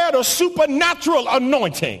compare to supernatural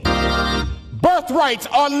anointing. Birthrights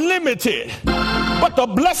are limited, but the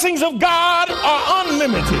blessings of God are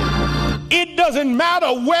unlimited. It doesn't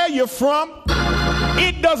matter where you're from.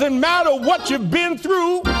 It doesn't matter what you've been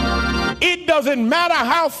through. It doesn't matter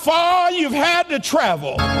how far you've had to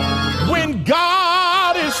travel. When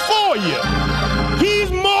God is for you,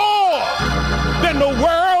 he's more than the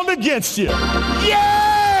world against you.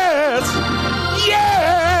 Yes!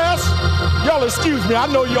 Yes! Y'all excuse me. I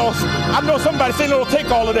know somebody saying it'll take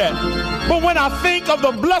all of that. But when I think of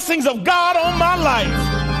the blessings of God on my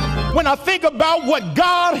life, when I think about what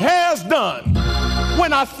God has done,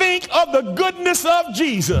 when I think of the goodness of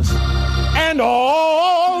Jesus and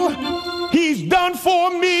all he's done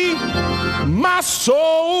for me, my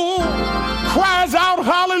soul cries out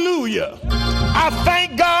hallelujah. I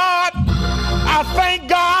thank God. I thank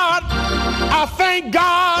God. I thank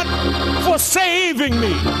God for saving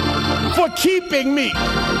me, for keeping me,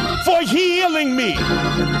 for healing me,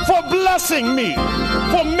 for blessing me,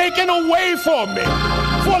 for making a way for me,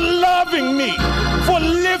 for loving me, for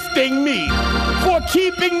lifting me, for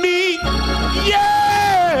keeping me.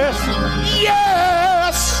 Yes,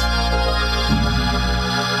 yes.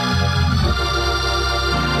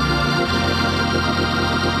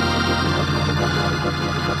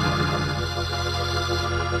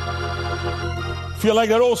 Feel like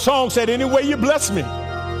that old song said, any way you bless me.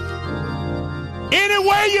 Any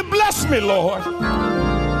way you bless me, Lord.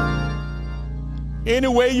 Any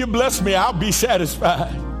way you bless me, I'll be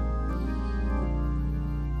satisfied.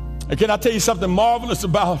 And can I tell you something marvelous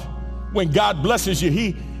about when God blesses you?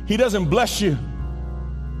 He doesn't bless you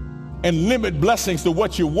and limit blessings to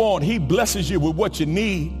what you want. He blesses you with what you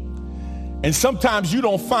need. And sometimes you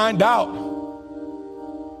don't find out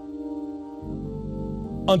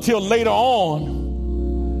until later on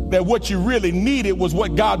that what you really needed was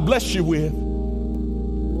what God blessed you with.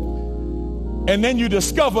 And then you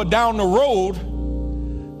discover down the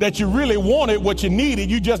road that you really wanted what you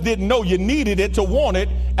needed. You just didn't know you needed it to want it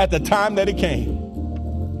at the time that it came.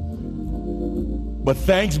 But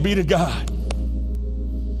thanks be to God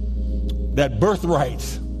that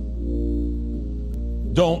birthrights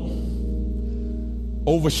don't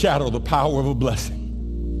overshadow the power of a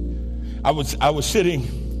blessing. I was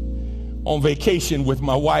sitting on vacation with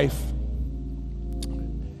my wife.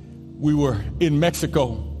 We were in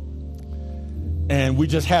Mexico, and we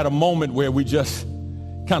just had a moment where we just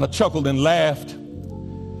kind of chuckled and laughed.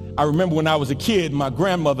 I remember when I was a kid, my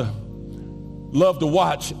grandmother loved to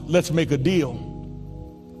watch Let's Make a Deal.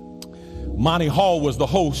 Monty Hall was the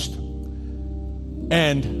host,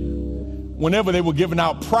 and whenever they were giving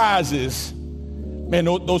out prizes, man,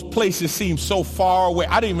 those places seemed so far away.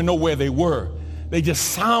 I didn't even know where they were. They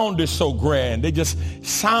just sounded so grand. They just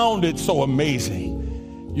sounded so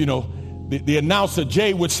amazing. You know, the announcer,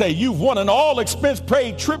 Jay, would say, you've won an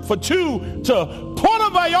all-expense-paid trip for two to Puerto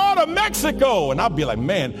Vallarta, Mexico. And I'd be like,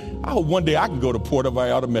 man, I hope one day I can go to Puerto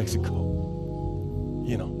Vallarta, Mexico.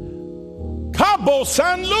 You know, Cabo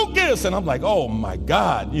San Lucas. And I'm like, oh, my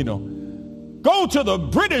God, you know, go to the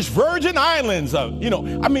British Virgin Islands. You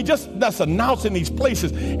know, I mean, just that's announcing these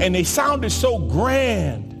places. And they sounded so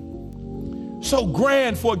grand. So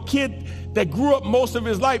grand for a kid that grew up most of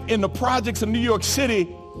his life in the projects of New York City.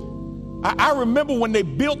 I remember when they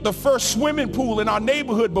built the first swimming pool in our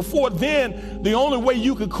neighborhood. Before then, the only way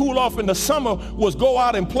you could cool off in the summer was go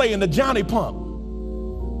out and play in the Johnny Pump.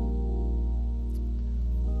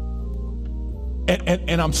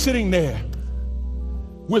 And I'm sitting there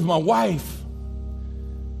with my wife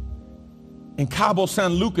in Cabo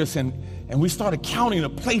San Lucas, and we started counting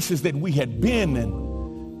the places that we had been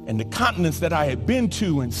and the continents that I had been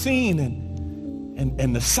to and seen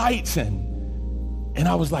and the sights, and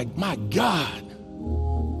I was like, my God,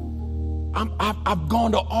 I've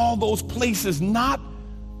gone to all those places not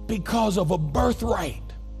because of a birthright.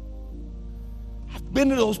 I've been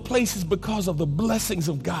to those places because of the blessings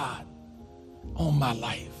of God on my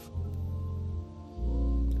life.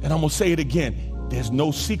 And I'm going to say it again. There's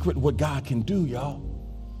no secret what God can do, y'all.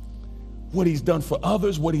 What he's done for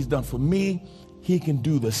others, what he's done for me, he can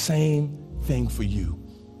do the same thing for you.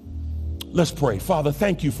 Let's pray. Father,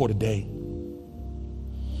 thank you for today.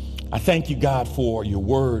 I thank you, God, for your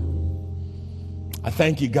word. I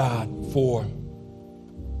thank you, God, for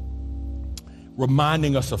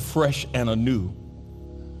reminding us afresh and anew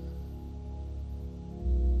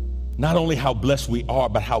not only how blessed we are,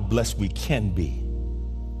 but how blessed we can be.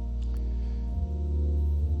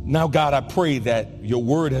 Now, God, I pray that your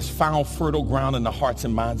word has found fertile ground in the hearts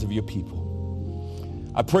and minds of your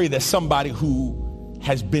people. I pray that somebody who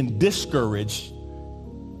has been discouraged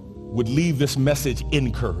would leave this message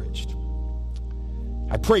encouraged.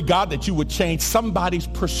 I pray, God, that you would change somebody's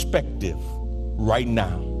perspective right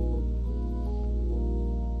now,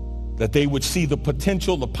 that they would see the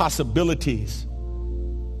potential, the possibilities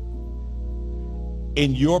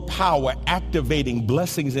in your power activating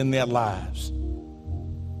blessings in their lives.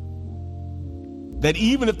 That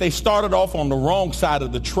even if they started off on the wrong side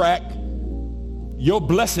of the track, your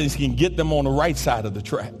blessings can get them on the right side of the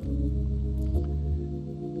track.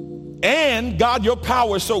 And God, your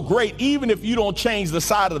power is so great, even if you don't change the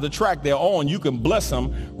side of the track they're on, you can bless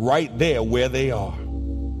them right there where they are.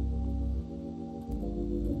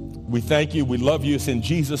 We thank you. We love you. It's in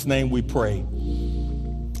Jesus' name we pray.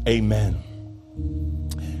 Amen.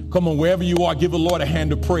 Come on, wherever you are, give the Lord a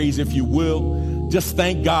hand of praise if you will. Just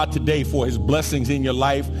thank God today for his blessings in your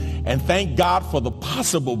life, and thank God for the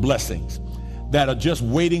possible blessings that are just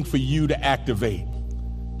waiting for you to activate.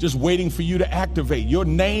 Just waiting for you to activate. Your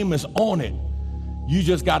name is on it. You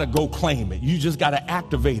just got to go claim it. You just got to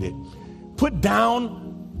activate it. Put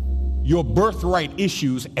down your birthright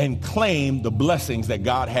issues and claim the blessings that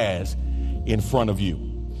God has in front of you.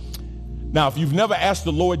 Now, if you've never asked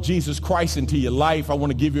the Lord Jesus Christ into your life, I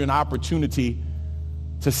want to give you an opportunity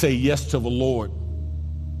to say yes to the Lord.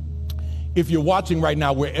 If you're watching right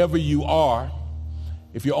now, wherever you are,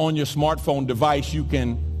 if you're on your smartphone device, you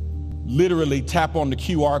can literally tap on the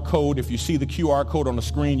QR code. If you see the QR code on the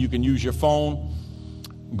screen, you can use your phone,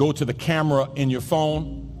 go to the camera in your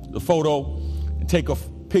phone, the photo, and take a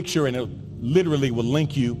picture, and it literally will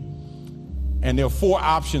link you. And there are 4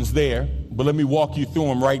 options there, but let me walk you through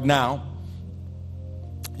them right now.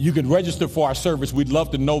 You can register for our service. We'd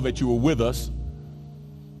love to know that you were with us.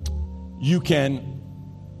 You can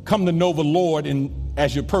come to know the Lord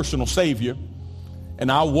as your personal Savior,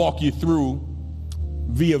 and I'll walk you through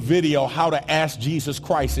via video how to ask Jesus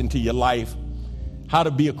Christ into your life, how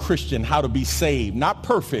to be a Christian, how to be saved. Not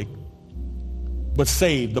perfect, but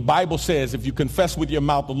saved. The Bible says if you confess with your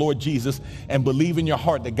mouth the Lord Jesus and believe in your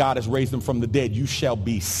heart that God has raised him from the dead, you shall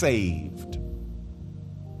be saved.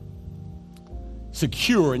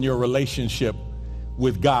 Secure in your relationship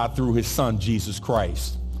with God through his son, Jesus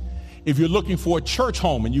Christ. If you're looking for a church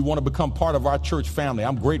home and you want to become part of our church family,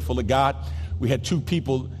 I'm grateful to God. We had 2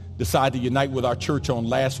 people decide to unite with our church on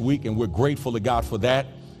last week, and we're grateful to God for that.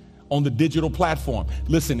 On the digital platform.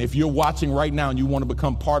 Listen, if you're watching right now and you want to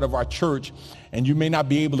become part of our church, and you may not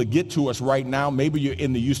be able to get to us right now, maybe you're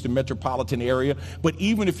in the Houston metropolitan area, but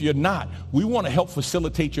even if you're not, we want to help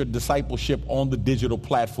facilitate your discipleship on the digital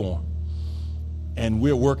platform. And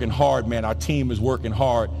we're working hard, man. Our team is working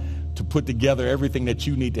hard to put together everything that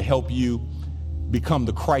you need to help you become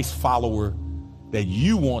the Christ follower that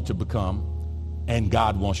you want to become and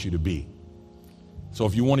God wants you to be. So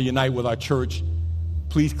if you want to unite with our church,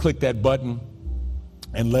 please click that button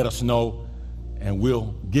and let us know, and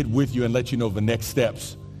we'll get with you and let you know the next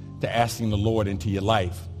steps to asking the Lord into your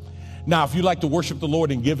life. Now, if you'd like to worship the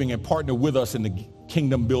Lord in giving and partner with us in the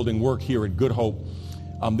kingdom building work here at Good Hope,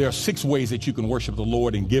 there are 6 ways that you can worship the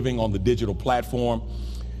Lord in giving on the digital platform.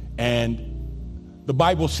 And the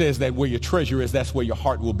Bible says that where your treasure is, that's where your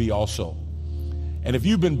heart will be also. And if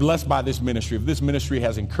you've been blessed by this ministry, if this ministry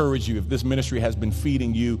has encouraged you, if this ministry has been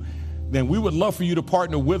feeding you, then we would love for you to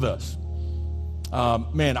partner with us.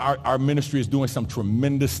 Man, our ministry is doing some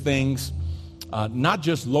tremendous things, not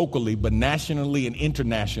just locally, but nationally and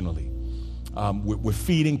internationally. We're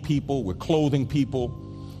feeding people, we're clothing people,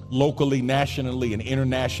 locally, nationally, and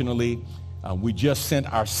internationally. We just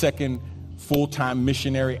sent our 2nd full-time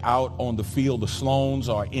missionary out on the field. The Sloans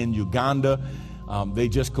are in Uganda. They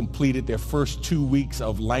just completed their first 2 weeks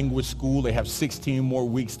of language school. They have 16 more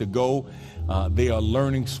weeks to go. They are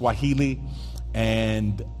learning Swahili,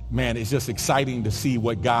 and man, it's just exciting to see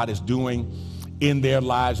what God is doing in their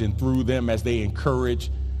lives and through them as they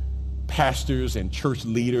encourage pastors and church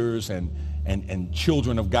leaders and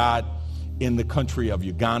children of God in the country of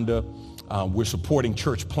Uganda. We're supporting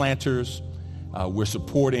church planters. We're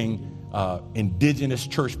supporting indigenous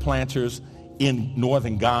church planters in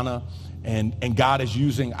northern Ghana. And God is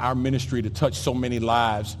using our ministry to touch so many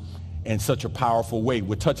lives in such a powerful way.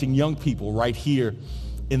 We're touching young people right here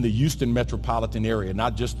in the Houston metropolitan area,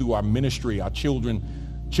 not just through our ministry, our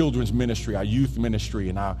children's ministry, our youth ministry,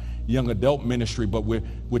 and our young adult ministry, but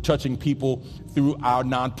we're touching people through our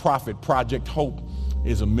nonprofit. Project Hope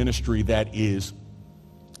is a ministry that is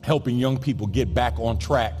helping young people get back on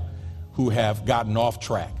track who have gotten off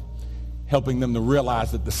track, helping them to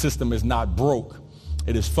realize that the system is not broke.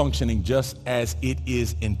 It is functioning just as it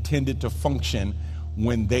is intended to function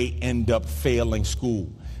when they end up failing school.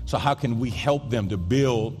 So how can we help them to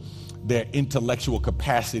build their intellectual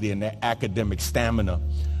capacity and their academic stamina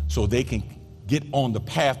so they can get on the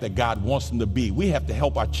path that God wants them to be? We have to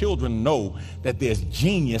help our children know that there's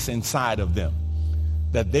genius inside of them,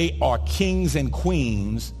 that they are kings and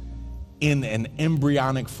queens in an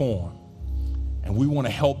embryonic form. And we want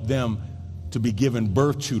to help them to be given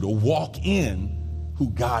birth to walk in who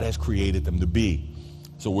God has created them to be.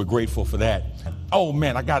 So we're grateful for that. Oh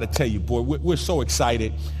man, I got to tell you, boy, we're so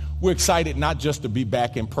excited. We're excited not just to be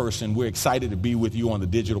back in person. We're excited to be with you on the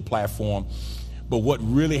digital platform. But what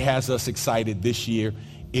really has us excited this year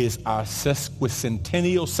is our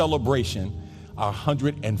sesquicentennial celebration, our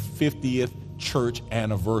 150th church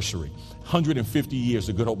anniversary. 150 years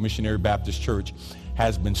the Good Hope Missionary Baptist Church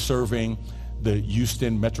has been serving the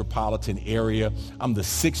Houston metropolitan area. I'm the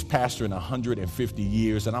 6th pastor in 150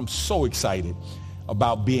 years, and I'm so excited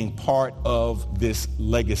about being part of this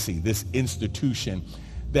legacy, this institution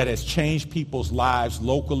that has changed people's lives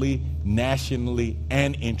locally, nationally,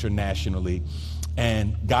 and internationally.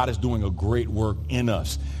 And God is doing a great work in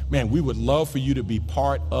us. Man, we would love for you to be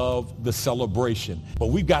part of the celebration. But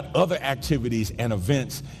we've got other activities and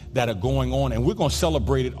events that are going on, and we're going to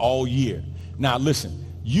celebrate it all year. Now, listen,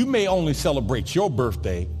 you may only celebrate your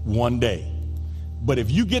birthday one day. But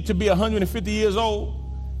if you get to be 150 years old,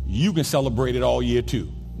 you can celebrate it all year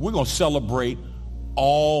too. We're going to celebrate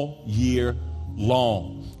all year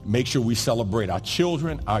long. Make sure we celebrate our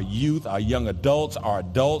children, our youth, our young adults,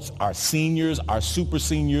 our seniors, our super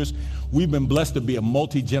seniors. We've been blessed to be a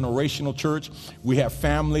multi-generational church. We have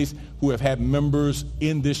families who have had members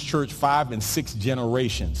in this church 5 and 6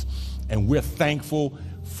 generations. And we're thankful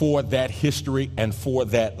for that history and for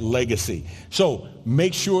that legacy. So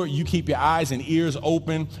make sure you keep your eyes and ears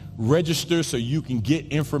open. Register so you can get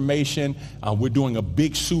information. We're doing a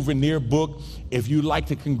big souvenir book. If you'd like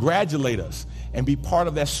to congratulate us and be part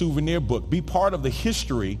of that souvenir book, be part of the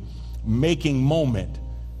history-making moment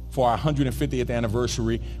for our 150th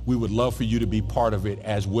anniversary, we would love for you to be part of it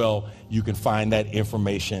as well. You can find that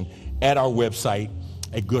information at our website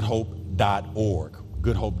at goodhope.org.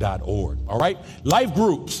 goodhope.org. All right? Life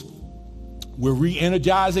groups. We're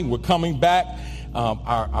re-energizing. We're coming back.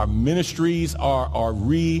 Our ministries are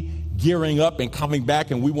re-gearing up and coming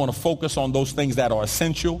back, and we want to focus on those things that are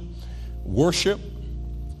essential: worship,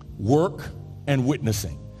 work, and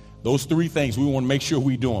witnessing. Those 3 things we want to make sure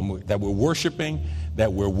we do them, that we're worshiping,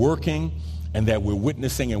 that we're working, and that we're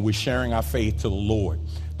witnessing and we're sharing our faith to the Lord.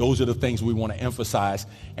 Those are the things we want to emphasize.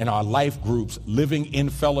 And our life groups, living in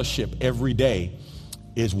fellowship every day,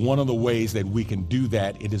 is one of the ways that we can do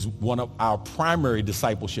that. It is one of our primary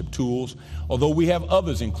discipleship tools, although we have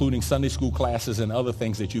others, including Sunday school classes and other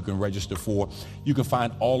things that you can register for. You can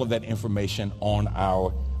find all of that information on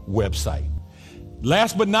our website.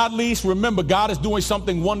 Last but not least, remember, God is doing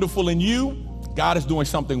something wonderful in you. God is doing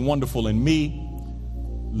something wonderful in me.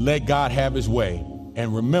 Let God have his way.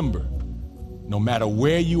 And remember, no matter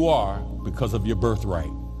where you are, because of your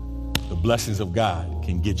birthright, the blessings of God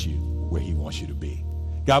can get you where he wants you to be.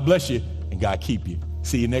 God bless you and God keep you.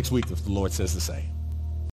 See you next week if the Lord says the same.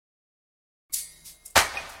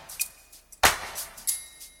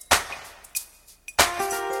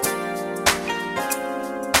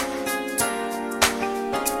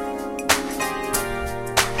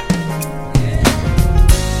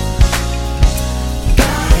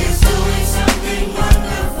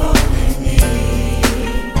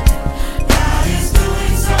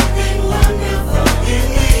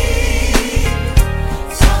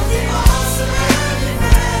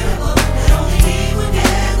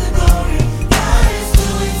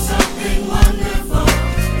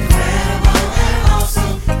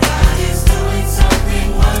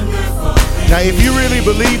 If you really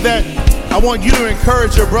believe that, I want you to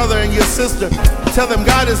encourage your brother and your sister. Tell them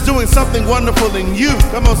God is doing something wonderful in you.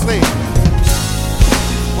 Come on, say it.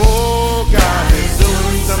 Oh, God is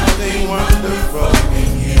doing something wonderful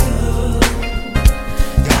in you.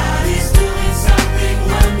 God is doing something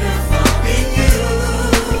wonderful in you.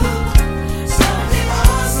 Something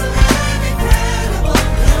awesome and incredible.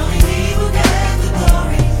 Only He will get the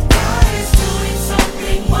glory. God is doing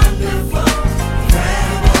something wonderful.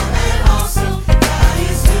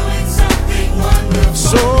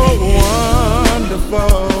 So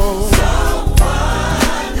wonderful,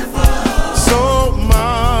 so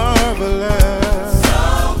marvelous,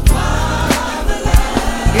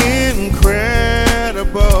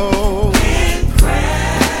 incredible.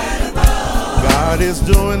 God is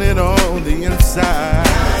doing it on the inside,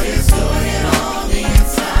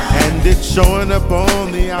 and it's showing up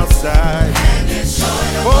on the outside.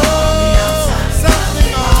 Oh,